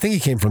from, I think he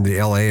came from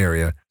the LA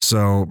area.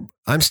 So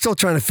I'm still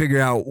trying to figure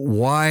out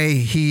why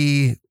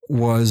he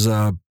was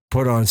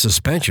put on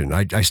suspension.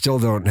 I still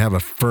don't have a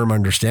firm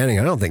understanding.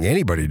 I don't think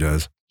anybody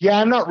does. Yeah,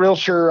 I'm not real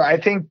sure.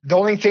 I think the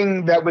only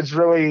thing that was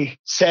really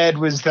said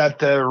was that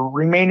the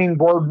remaining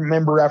board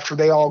member, after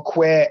they all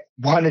quit,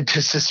 wanted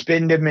to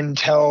suspend him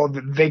until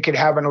they could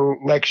have an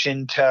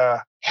election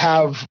to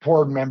have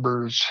board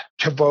members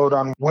to vote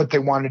on what they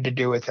wanted to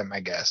do with him,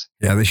 I guess.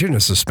 Yeah, they shouldn't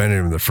have suspended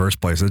him in the first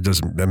place.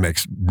 That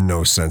makes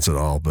no sense at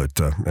all, but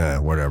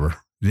whatever.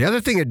 The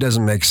other thing that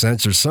doesn't make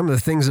sense are some of the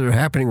things that are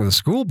happening with the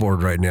school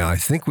board right now. I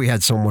think we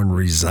had someone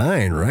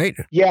resign, right?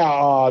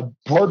 Yeah,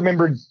 board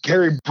member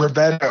Gary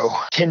Brevetto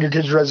tendered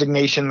his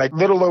resignation like a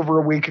little over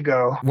a week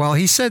ago. Well,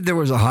 he said there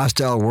was a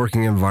hostile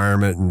working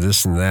environment and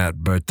this and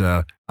that, but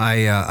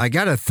I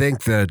got to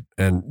think that,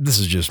 and this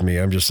is just me,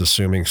 I'm just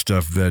assuming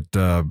stuff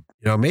that,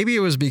 maybe it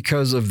was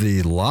because of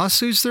the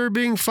lawsuits that are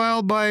being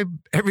filed by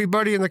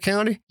everybody in the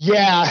county.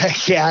 Yeah,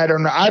 I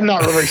don't know. I'm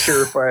not really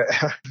sure, but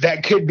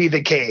that could be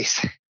the case.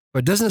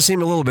 But doesn't it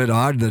seem a little bit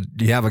odd that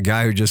you have a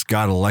guy who just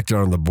got elected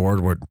on the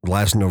board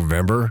last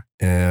November,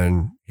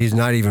 and he's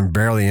not even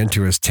barely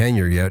into his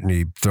tenure yet, and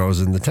he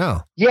throws in the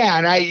towel? Yeah,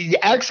 and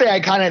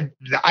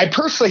I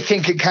personally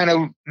think it kind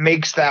of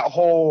makes that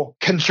whole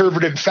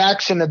conservative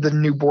faction of the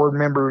new board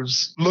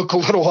members look a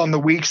little on the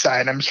weak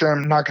side. I'm sure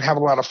I'm not going to have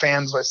a lot of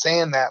fans by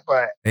saying that,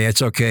 but hey,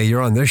 it's okay.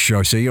 You're on this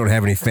show, so you don't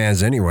have any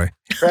fans anyway.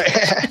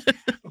 Right.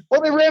 Well,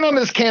 they ran on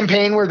this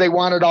campaign where they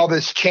wanted all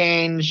this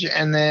change,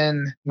 and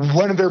then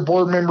one of their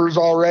board members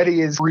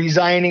already is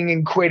resigning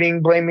and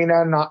quitting, blaming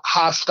on a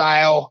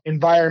hostile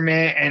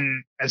environment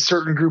and a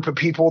certain group of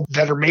people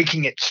that are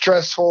making it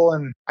stressful.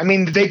 And I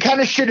mean, they kind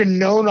of should have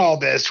known all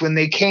this when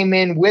they came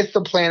in with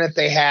the plan that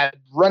they had,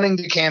 running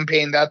the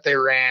campaign that they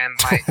ran.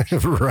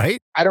 Right?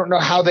 I don't know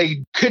how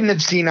they couldn't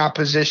have seen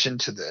opposition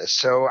to this.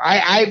 So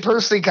I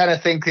personally kind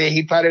of think that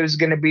he thought it was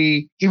going to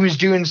be, he was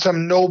doing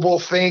some noble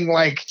thing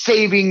like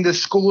saving the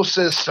school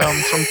system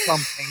from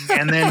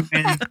something.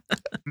 And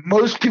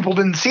most people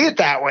didn't see it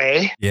that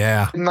way.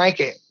 Yeah. Didn't like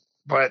it.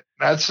 But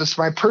that's just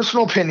my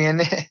personal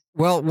opinion.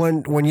 Well,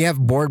 when you have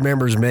board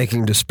members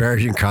making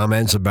disparaging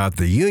comments about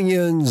the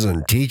unions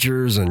and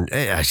teachers, and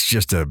it's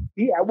just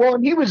Yeah, well,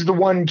 and he was the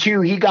one, too.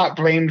 He got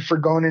blamed for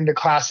going into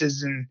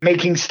classes and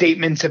making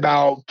statements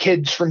about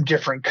kids from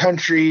different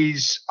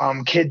countries,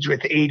 kids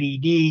with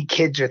ADD,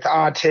 kids with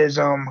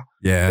autism.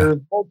 Yeah. There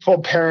were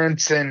multiple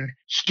parents and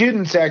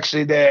students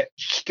actually that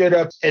stood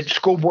up at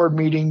school board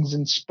meetings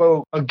and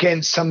spoke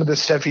against some of the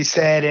stuff he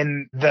said.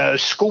 And the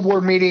school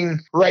board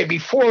meeting right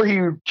before he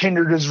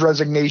tendered his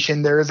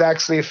resignation, there was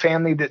actually a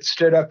family that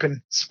stood up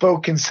and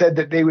spoke and said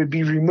that they would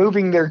be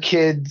removing their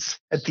kids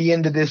at the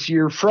end of this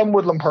year from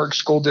Woodland Park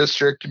School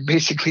District,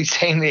 basically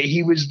saying that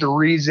he was the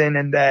reason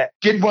and that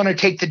didn't want to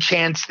take the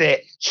chance that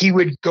he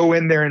would go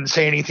in there and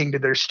say anything to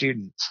their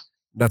students.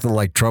 Nothing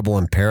like trouble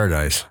in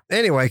paradise.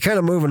 Anyway, kind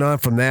of moving on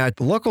from that,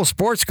 local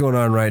sports going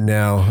on right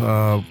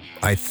now.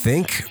 I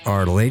think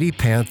our Lady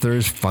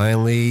Panthers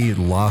finally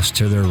lost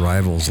to their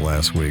rivals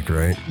last week,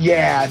 right?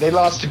 Yeah, they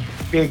lost a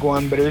big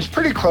one, but it was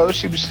pretty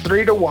close. It was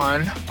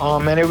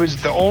 3-1, and it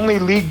was the only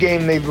league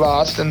game they've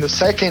lost and the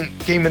second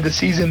game of the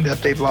season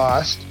that they've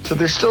lost. So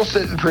they're still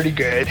sitting pretty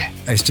good.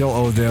 I still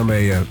owe them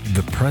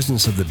the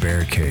presence of the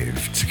Bear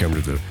Cave to come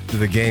to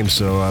the game.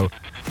 So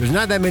there's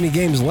not that many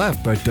games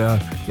left, but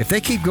if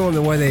they keep going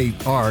the way they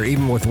are,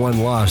 even with one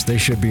loss, they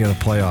should be in a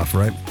playoff,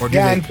 right? Or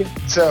I think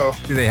so.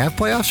 Do they have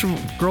playoffs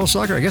for girls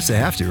soccer? I guess they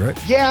have to, right?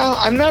 Yeah,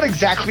 I'm not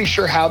exactly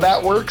sure how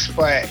that works,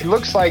 but it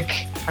looks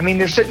like,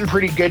 they're sitting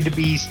pretty good to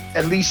be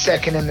at least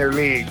second in their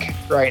league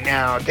right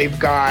now. They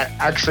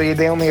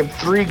only have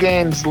 3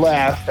 games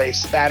left. They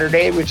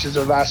Saturday, which is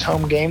their last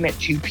home game at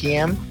 2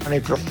 p.m. on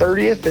April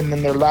 30th, and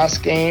then their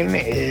last game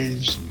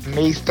is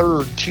May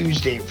 3rd,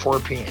 Tuesday at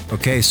 4 p.m.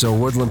 Okay, so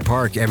Woodland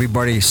Park,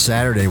 everybody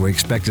Saturday, we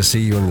expect to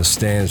see you in the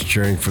stands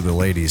cheering for the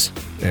ladies,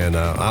 and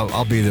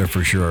I'll be there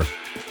for sure.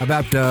 How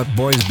about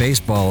boys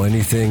baseball?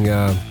 Anything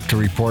to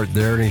report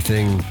there?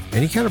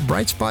 Any kind of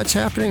bright spots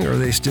happening, or are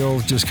they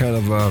still just kind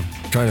of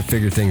trying to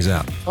figure things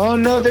out? Oh,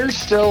 no, they're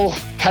still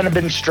kind of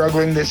been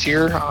struggling this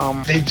year.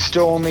 They've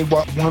still only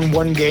won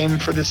one game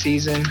for the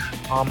season.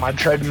 I've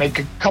tried to make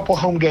a couple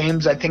home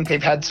games. I think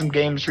they've had some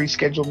games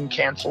rescheduled and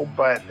canceled,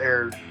 but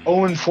they're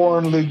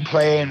 0-4 in league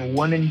play and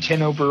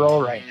 1-10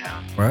 overall right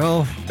now.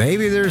 Well,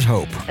 maybe there's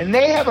hope. And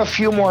they have a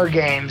few more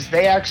games.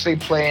 They actually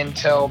play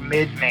until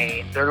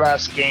mid-May. Their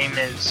last game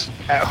is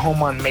at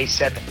home on May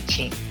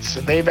 17th. So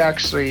they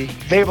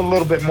have a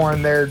little bit more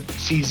in their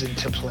season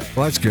to play.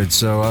 Well, that's good.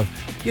 So,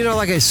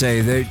 like I say,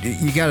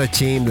 you got a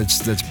team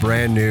that's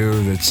brand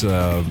new, that's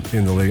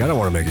in the league. I don't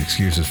want to make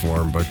excuses for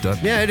them, but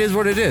it is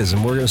what it is,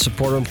 and we're going to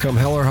support them come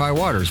hell or high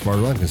water, as far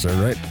as I'm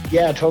concerned, right?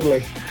 Yeah,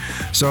 totally.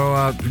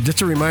 So,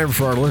 just a reminder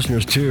for our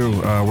listeners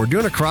too, we're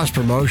doing a cross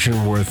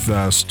promotion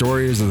with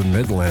Stories of the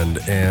Midland,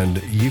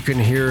 and you can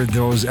hear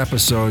those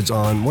episodes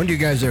on. When do you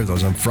guys air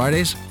those? On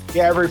Fridays?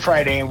 Yeah, every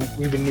Friday we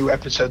have a new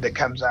episode that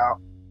comes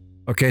out.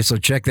 Okay, so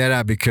check that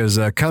out because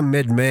come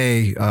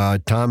mid-May,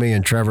 Tommy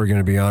and Trevor are going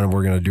to be on, and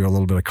we're going to do a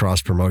little bit of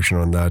cross promotion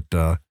on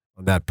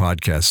that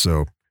podcast.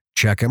 So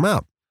check them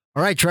out.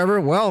 All right,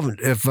 Trevor. Well,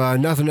 if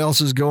nothing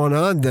else is going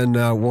on, then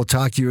we'll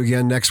talk to you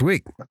again next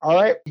week. All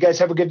right, you guys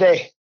have a good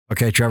day.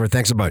 Okay, Trevor.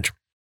 Thanks a bunch.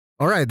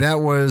 All right,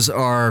 that was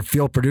our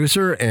field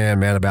producer and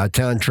man about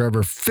town,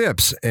 Trevor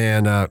Phipps.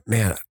 And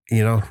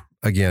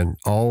again,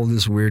 all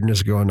this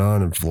weirdness going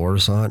on in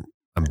Florissant,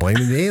 I'm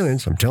blaming the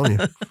aliens. I'm telling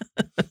you.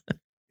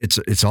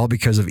 It's all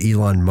because of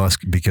Elon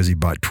Musk because he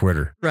bought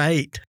Twitter.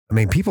 Right. I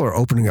mean, people are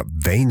opening up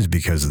veins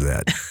because of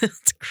that.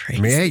 It's crazy.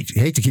 I mean, I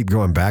hate to keep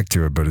going back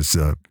to it, but it's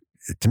to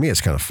me, it's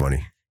kind of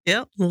funny.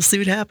 Yeah, we'll see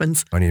what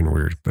happens. Funny and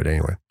weird. But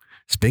anyway,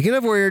 speaking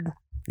of weird,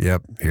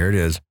 yep, here it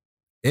is.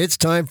 It's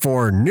time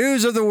for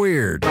News of the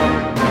Weird.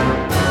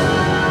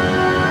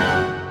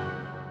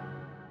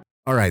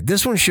 All right,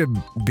 this one should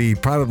be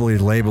probably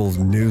labeled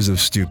News of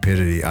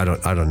Stupidity. I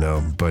don't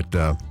know, but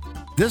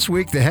this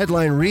week the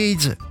headline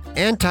reads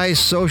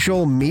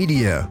Anti-Social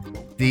Media.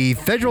 The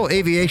Federal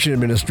Aviation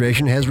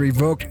Administration has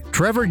revoked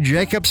Trevor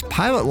Jacobs'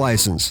 pilot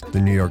license,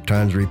 the New York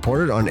Times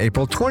reported on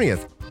April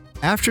 20th,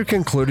 after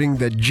concluding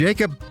that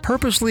Jacob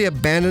purposely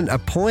abandoned a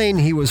plane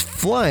he was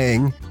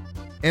flying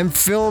and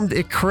filmed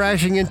it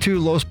crashing into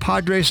Los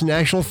Padres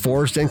National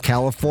Forest in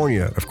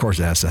California. Of course,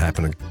 it has to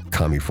happen in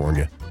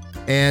California.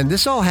 And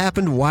this all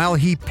happened while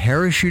he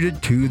parachuted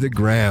to the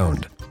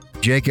ground.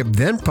 Jacob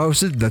then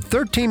posted the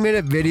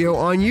 13-minute video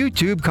on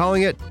YouTube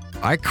calling it,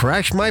 "I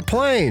crashed my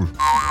plane."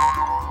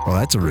 Well,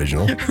 that's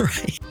original.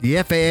 Right. The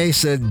FAA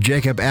said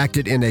Jacob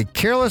acted in a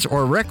careless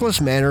or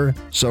reckless manner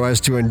so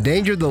as to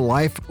endanger the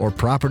life or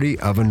property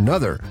of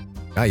another.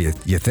 Now, you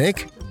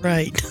think?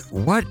 Right.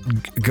 What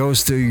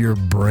goes through your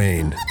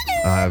brain?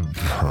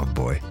 Oh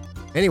boy.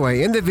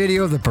 Anyway, in the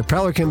video, the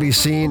propeller can be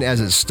seen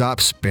as it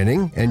stops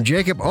spinning, and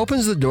Jacob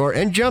opens the door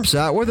and jumps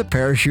out with a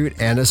parachute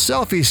and a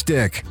selfie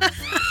stick.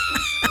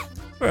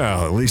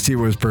 Well, at least he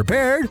was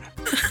prepared.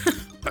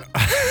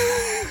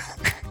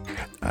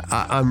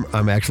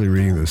 I'm actually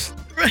reading this.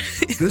 Right.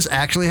 This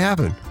actually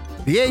happened.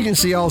 The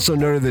agency also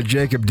noted that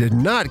Jacob did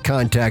not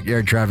contact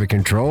air traffic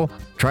control,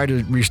 try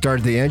to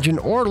restart the engine,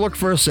 or look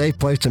for a safe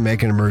place to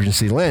make an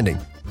emergency landing.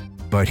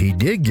 But he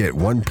did get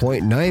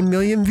 1.9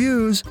 million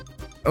views.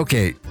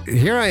 Okay,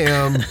 here I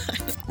am.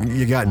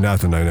 You got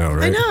nothing, I know,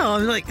 right? I know.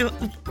 I'm like,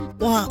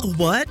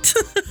 what?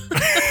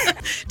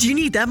 Do you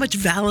need that much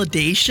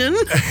validation?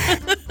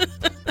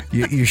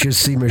 You should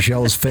see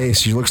Michelle's face.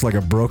 She looks like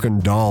a broken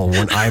doll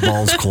when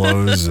eyeballs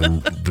close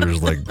and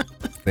there's like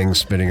things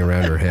spinning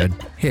around her head.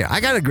 Here, I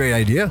got a great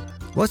idea.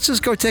 Let's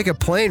just go take a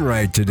plane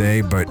ride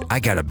today, but I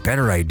got a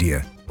better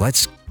idea.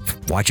 Let's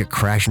watch it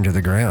crash into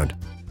the ground.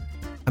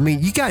 I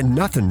mean, you got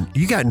nothing.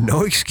 You got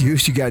no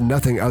excuse. You got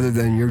nothing other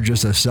than you're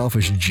just a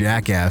selfish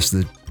jackass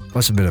that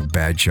must have been a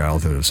bad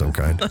childhood of some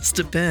kind. Must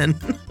have been.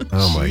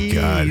 Oh, my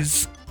God.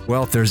 Jeez.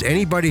 Well, if there's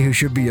anybody who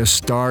should be a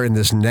star in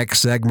this next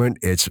segment,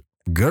 it's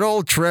good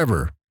old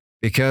Trevor,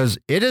 because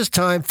it is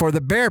time for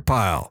the Bear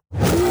Pile.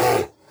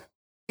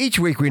 Each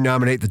week we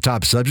nominate the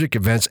top subject,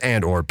 events,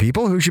 and or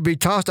people who should be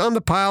tossed on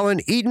the pile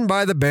and eaten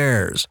by the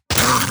bears.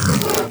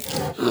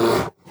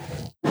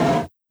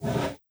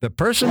 The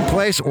person,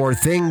 place, or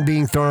thing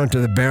being thrown into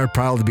the bear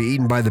pile to be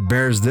eaten by the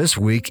bears this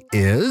week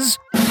is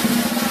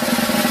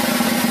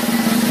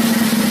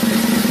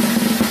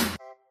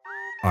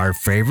our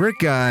favorite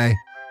guy,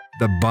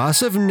 the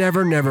boss of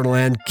Never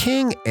Neverland,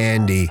 King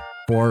Andy,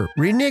 for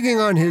reneging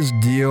on his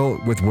deal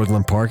with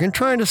Woodland Park and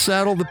trying to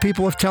saddle the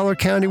people of Teller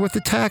County with the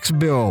tax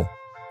bill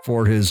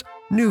for his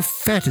new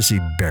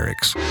fantasy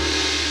barracks.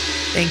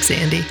 Thanks,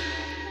 Andy.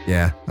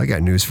 Yeah, I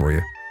got news for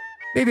you.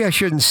 Maybe I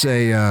shouldn't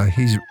say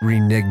he's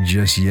reneged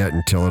just yet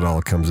until it all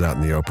comes out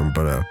in the open,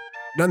 but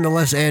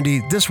nonetheless,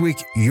 Andy, this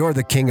week you're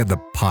the king of the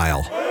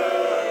pile.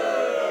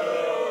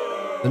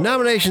 The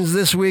nominations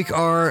this week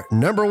are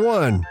number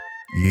 1,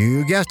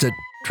 you guessed it,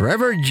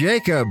 Trevor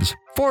Jacobs,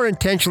 for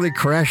intentionally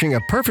crashing a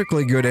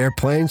perfectly good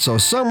airplane so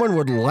someone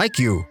would like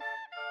you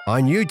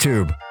on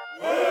YouTube.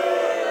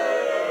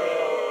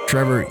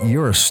 Trevor,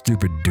 you're a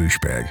stupid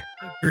douchebag.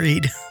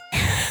 Agreed.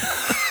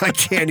 I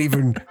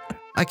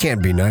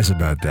can't be nice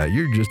about that.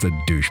 You're just a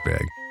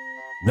douchebag.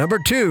 Number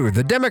 2,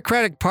 the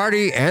Democratic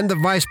Party and the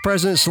Vice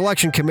President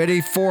Selection Committee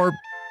for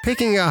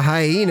picking a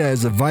hyena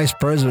as the vice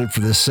president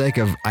for the sake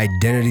of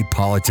identity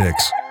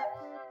politics.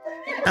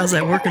 How's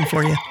that working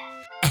for you?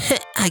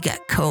 I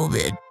got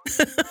COVID.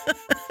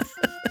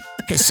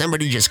 Because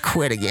somebody just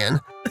quit again.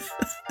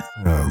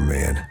 Oh,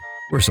 man.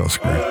 We're so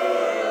screwed.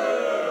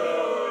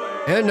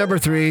 And number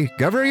 3,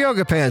 Governor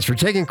Yoga Pants for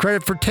taking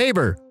credit for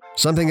Tabor,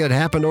 something that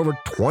happened over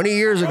 20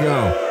 years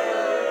ago.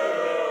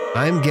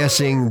 I'm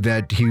guessing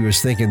that he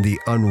was thinking the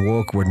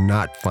unwoke would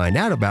not find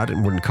out about it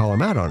and wouldn't call him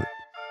out on it.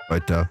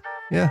 But,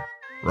 yeah,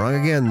 wrong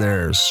again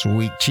there,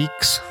 sweet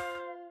cheeks.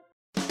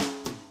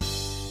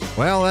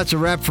 Well, that's a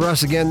wrap for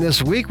us again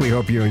this week. We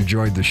hope you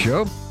enjoyed the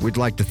show. We'd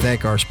like to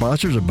thank our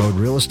sponsors, Abode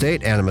Real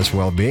Estate, Animus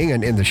Wellbeing,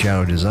 and In the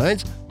Shadow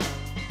Designs.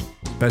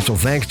 Special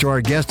thanks to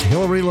our guest,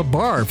 Hillary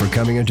Labar, for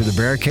coming into the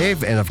Bear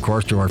Cave, and of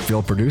course to our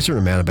field producer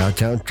and man about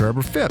town,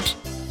 Trevor Phipps.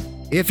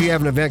 If you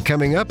have an event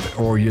coming up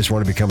or you just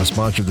want to become a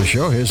sponsor of the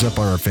show, hit us up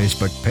on our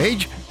Facebook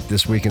page,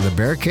 This Week in the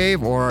Bear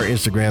Cave, or our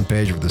Instagram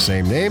page with the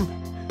same name.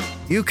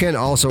 You can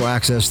also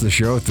access the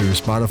show through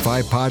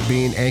Spotify,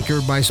 Podbean,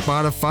 Anchor by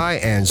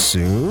Spotify, and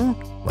soon,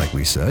 like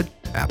we said,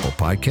 Apple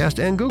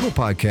Podcast and Google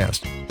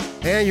Podcast.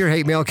 And your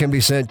hate mail can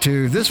be sent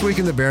to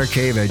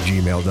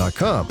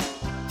thisweekinthebearcave@gmail.com.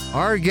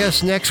 Our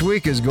guest next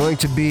week is going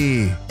to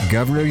be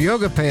Governor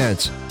Yoga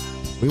Pants.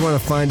 We want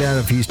to find out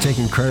if he's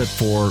taking credit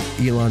for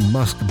Elon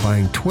Musk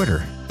buying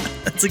Twitter.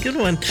 That's a good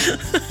one.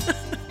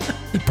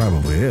 He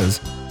probably is.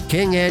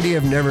 King Andy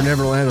of Never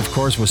Never Land, of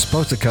course, was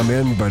supposed to come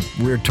in, but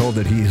we're told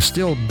that he is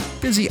still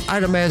busy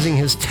itemizing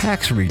his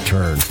tax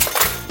return.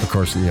 Of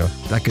course,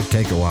 that could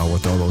take a while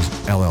with all those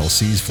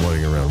LLCs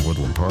floating around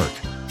Woodland Park.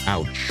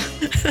 Ouch.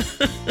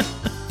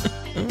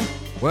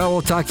 Well,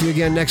 we'll talk to you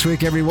again next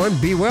week, everyone.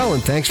 Be well,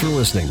 and thanks for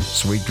listening.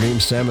 Sweet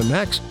dreams, Sam and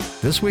Max.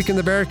 This Week in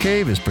the Bear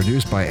Cave is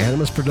produced by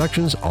Animus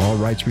Productions, all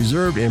rights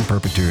reserved in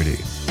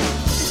perpetuity.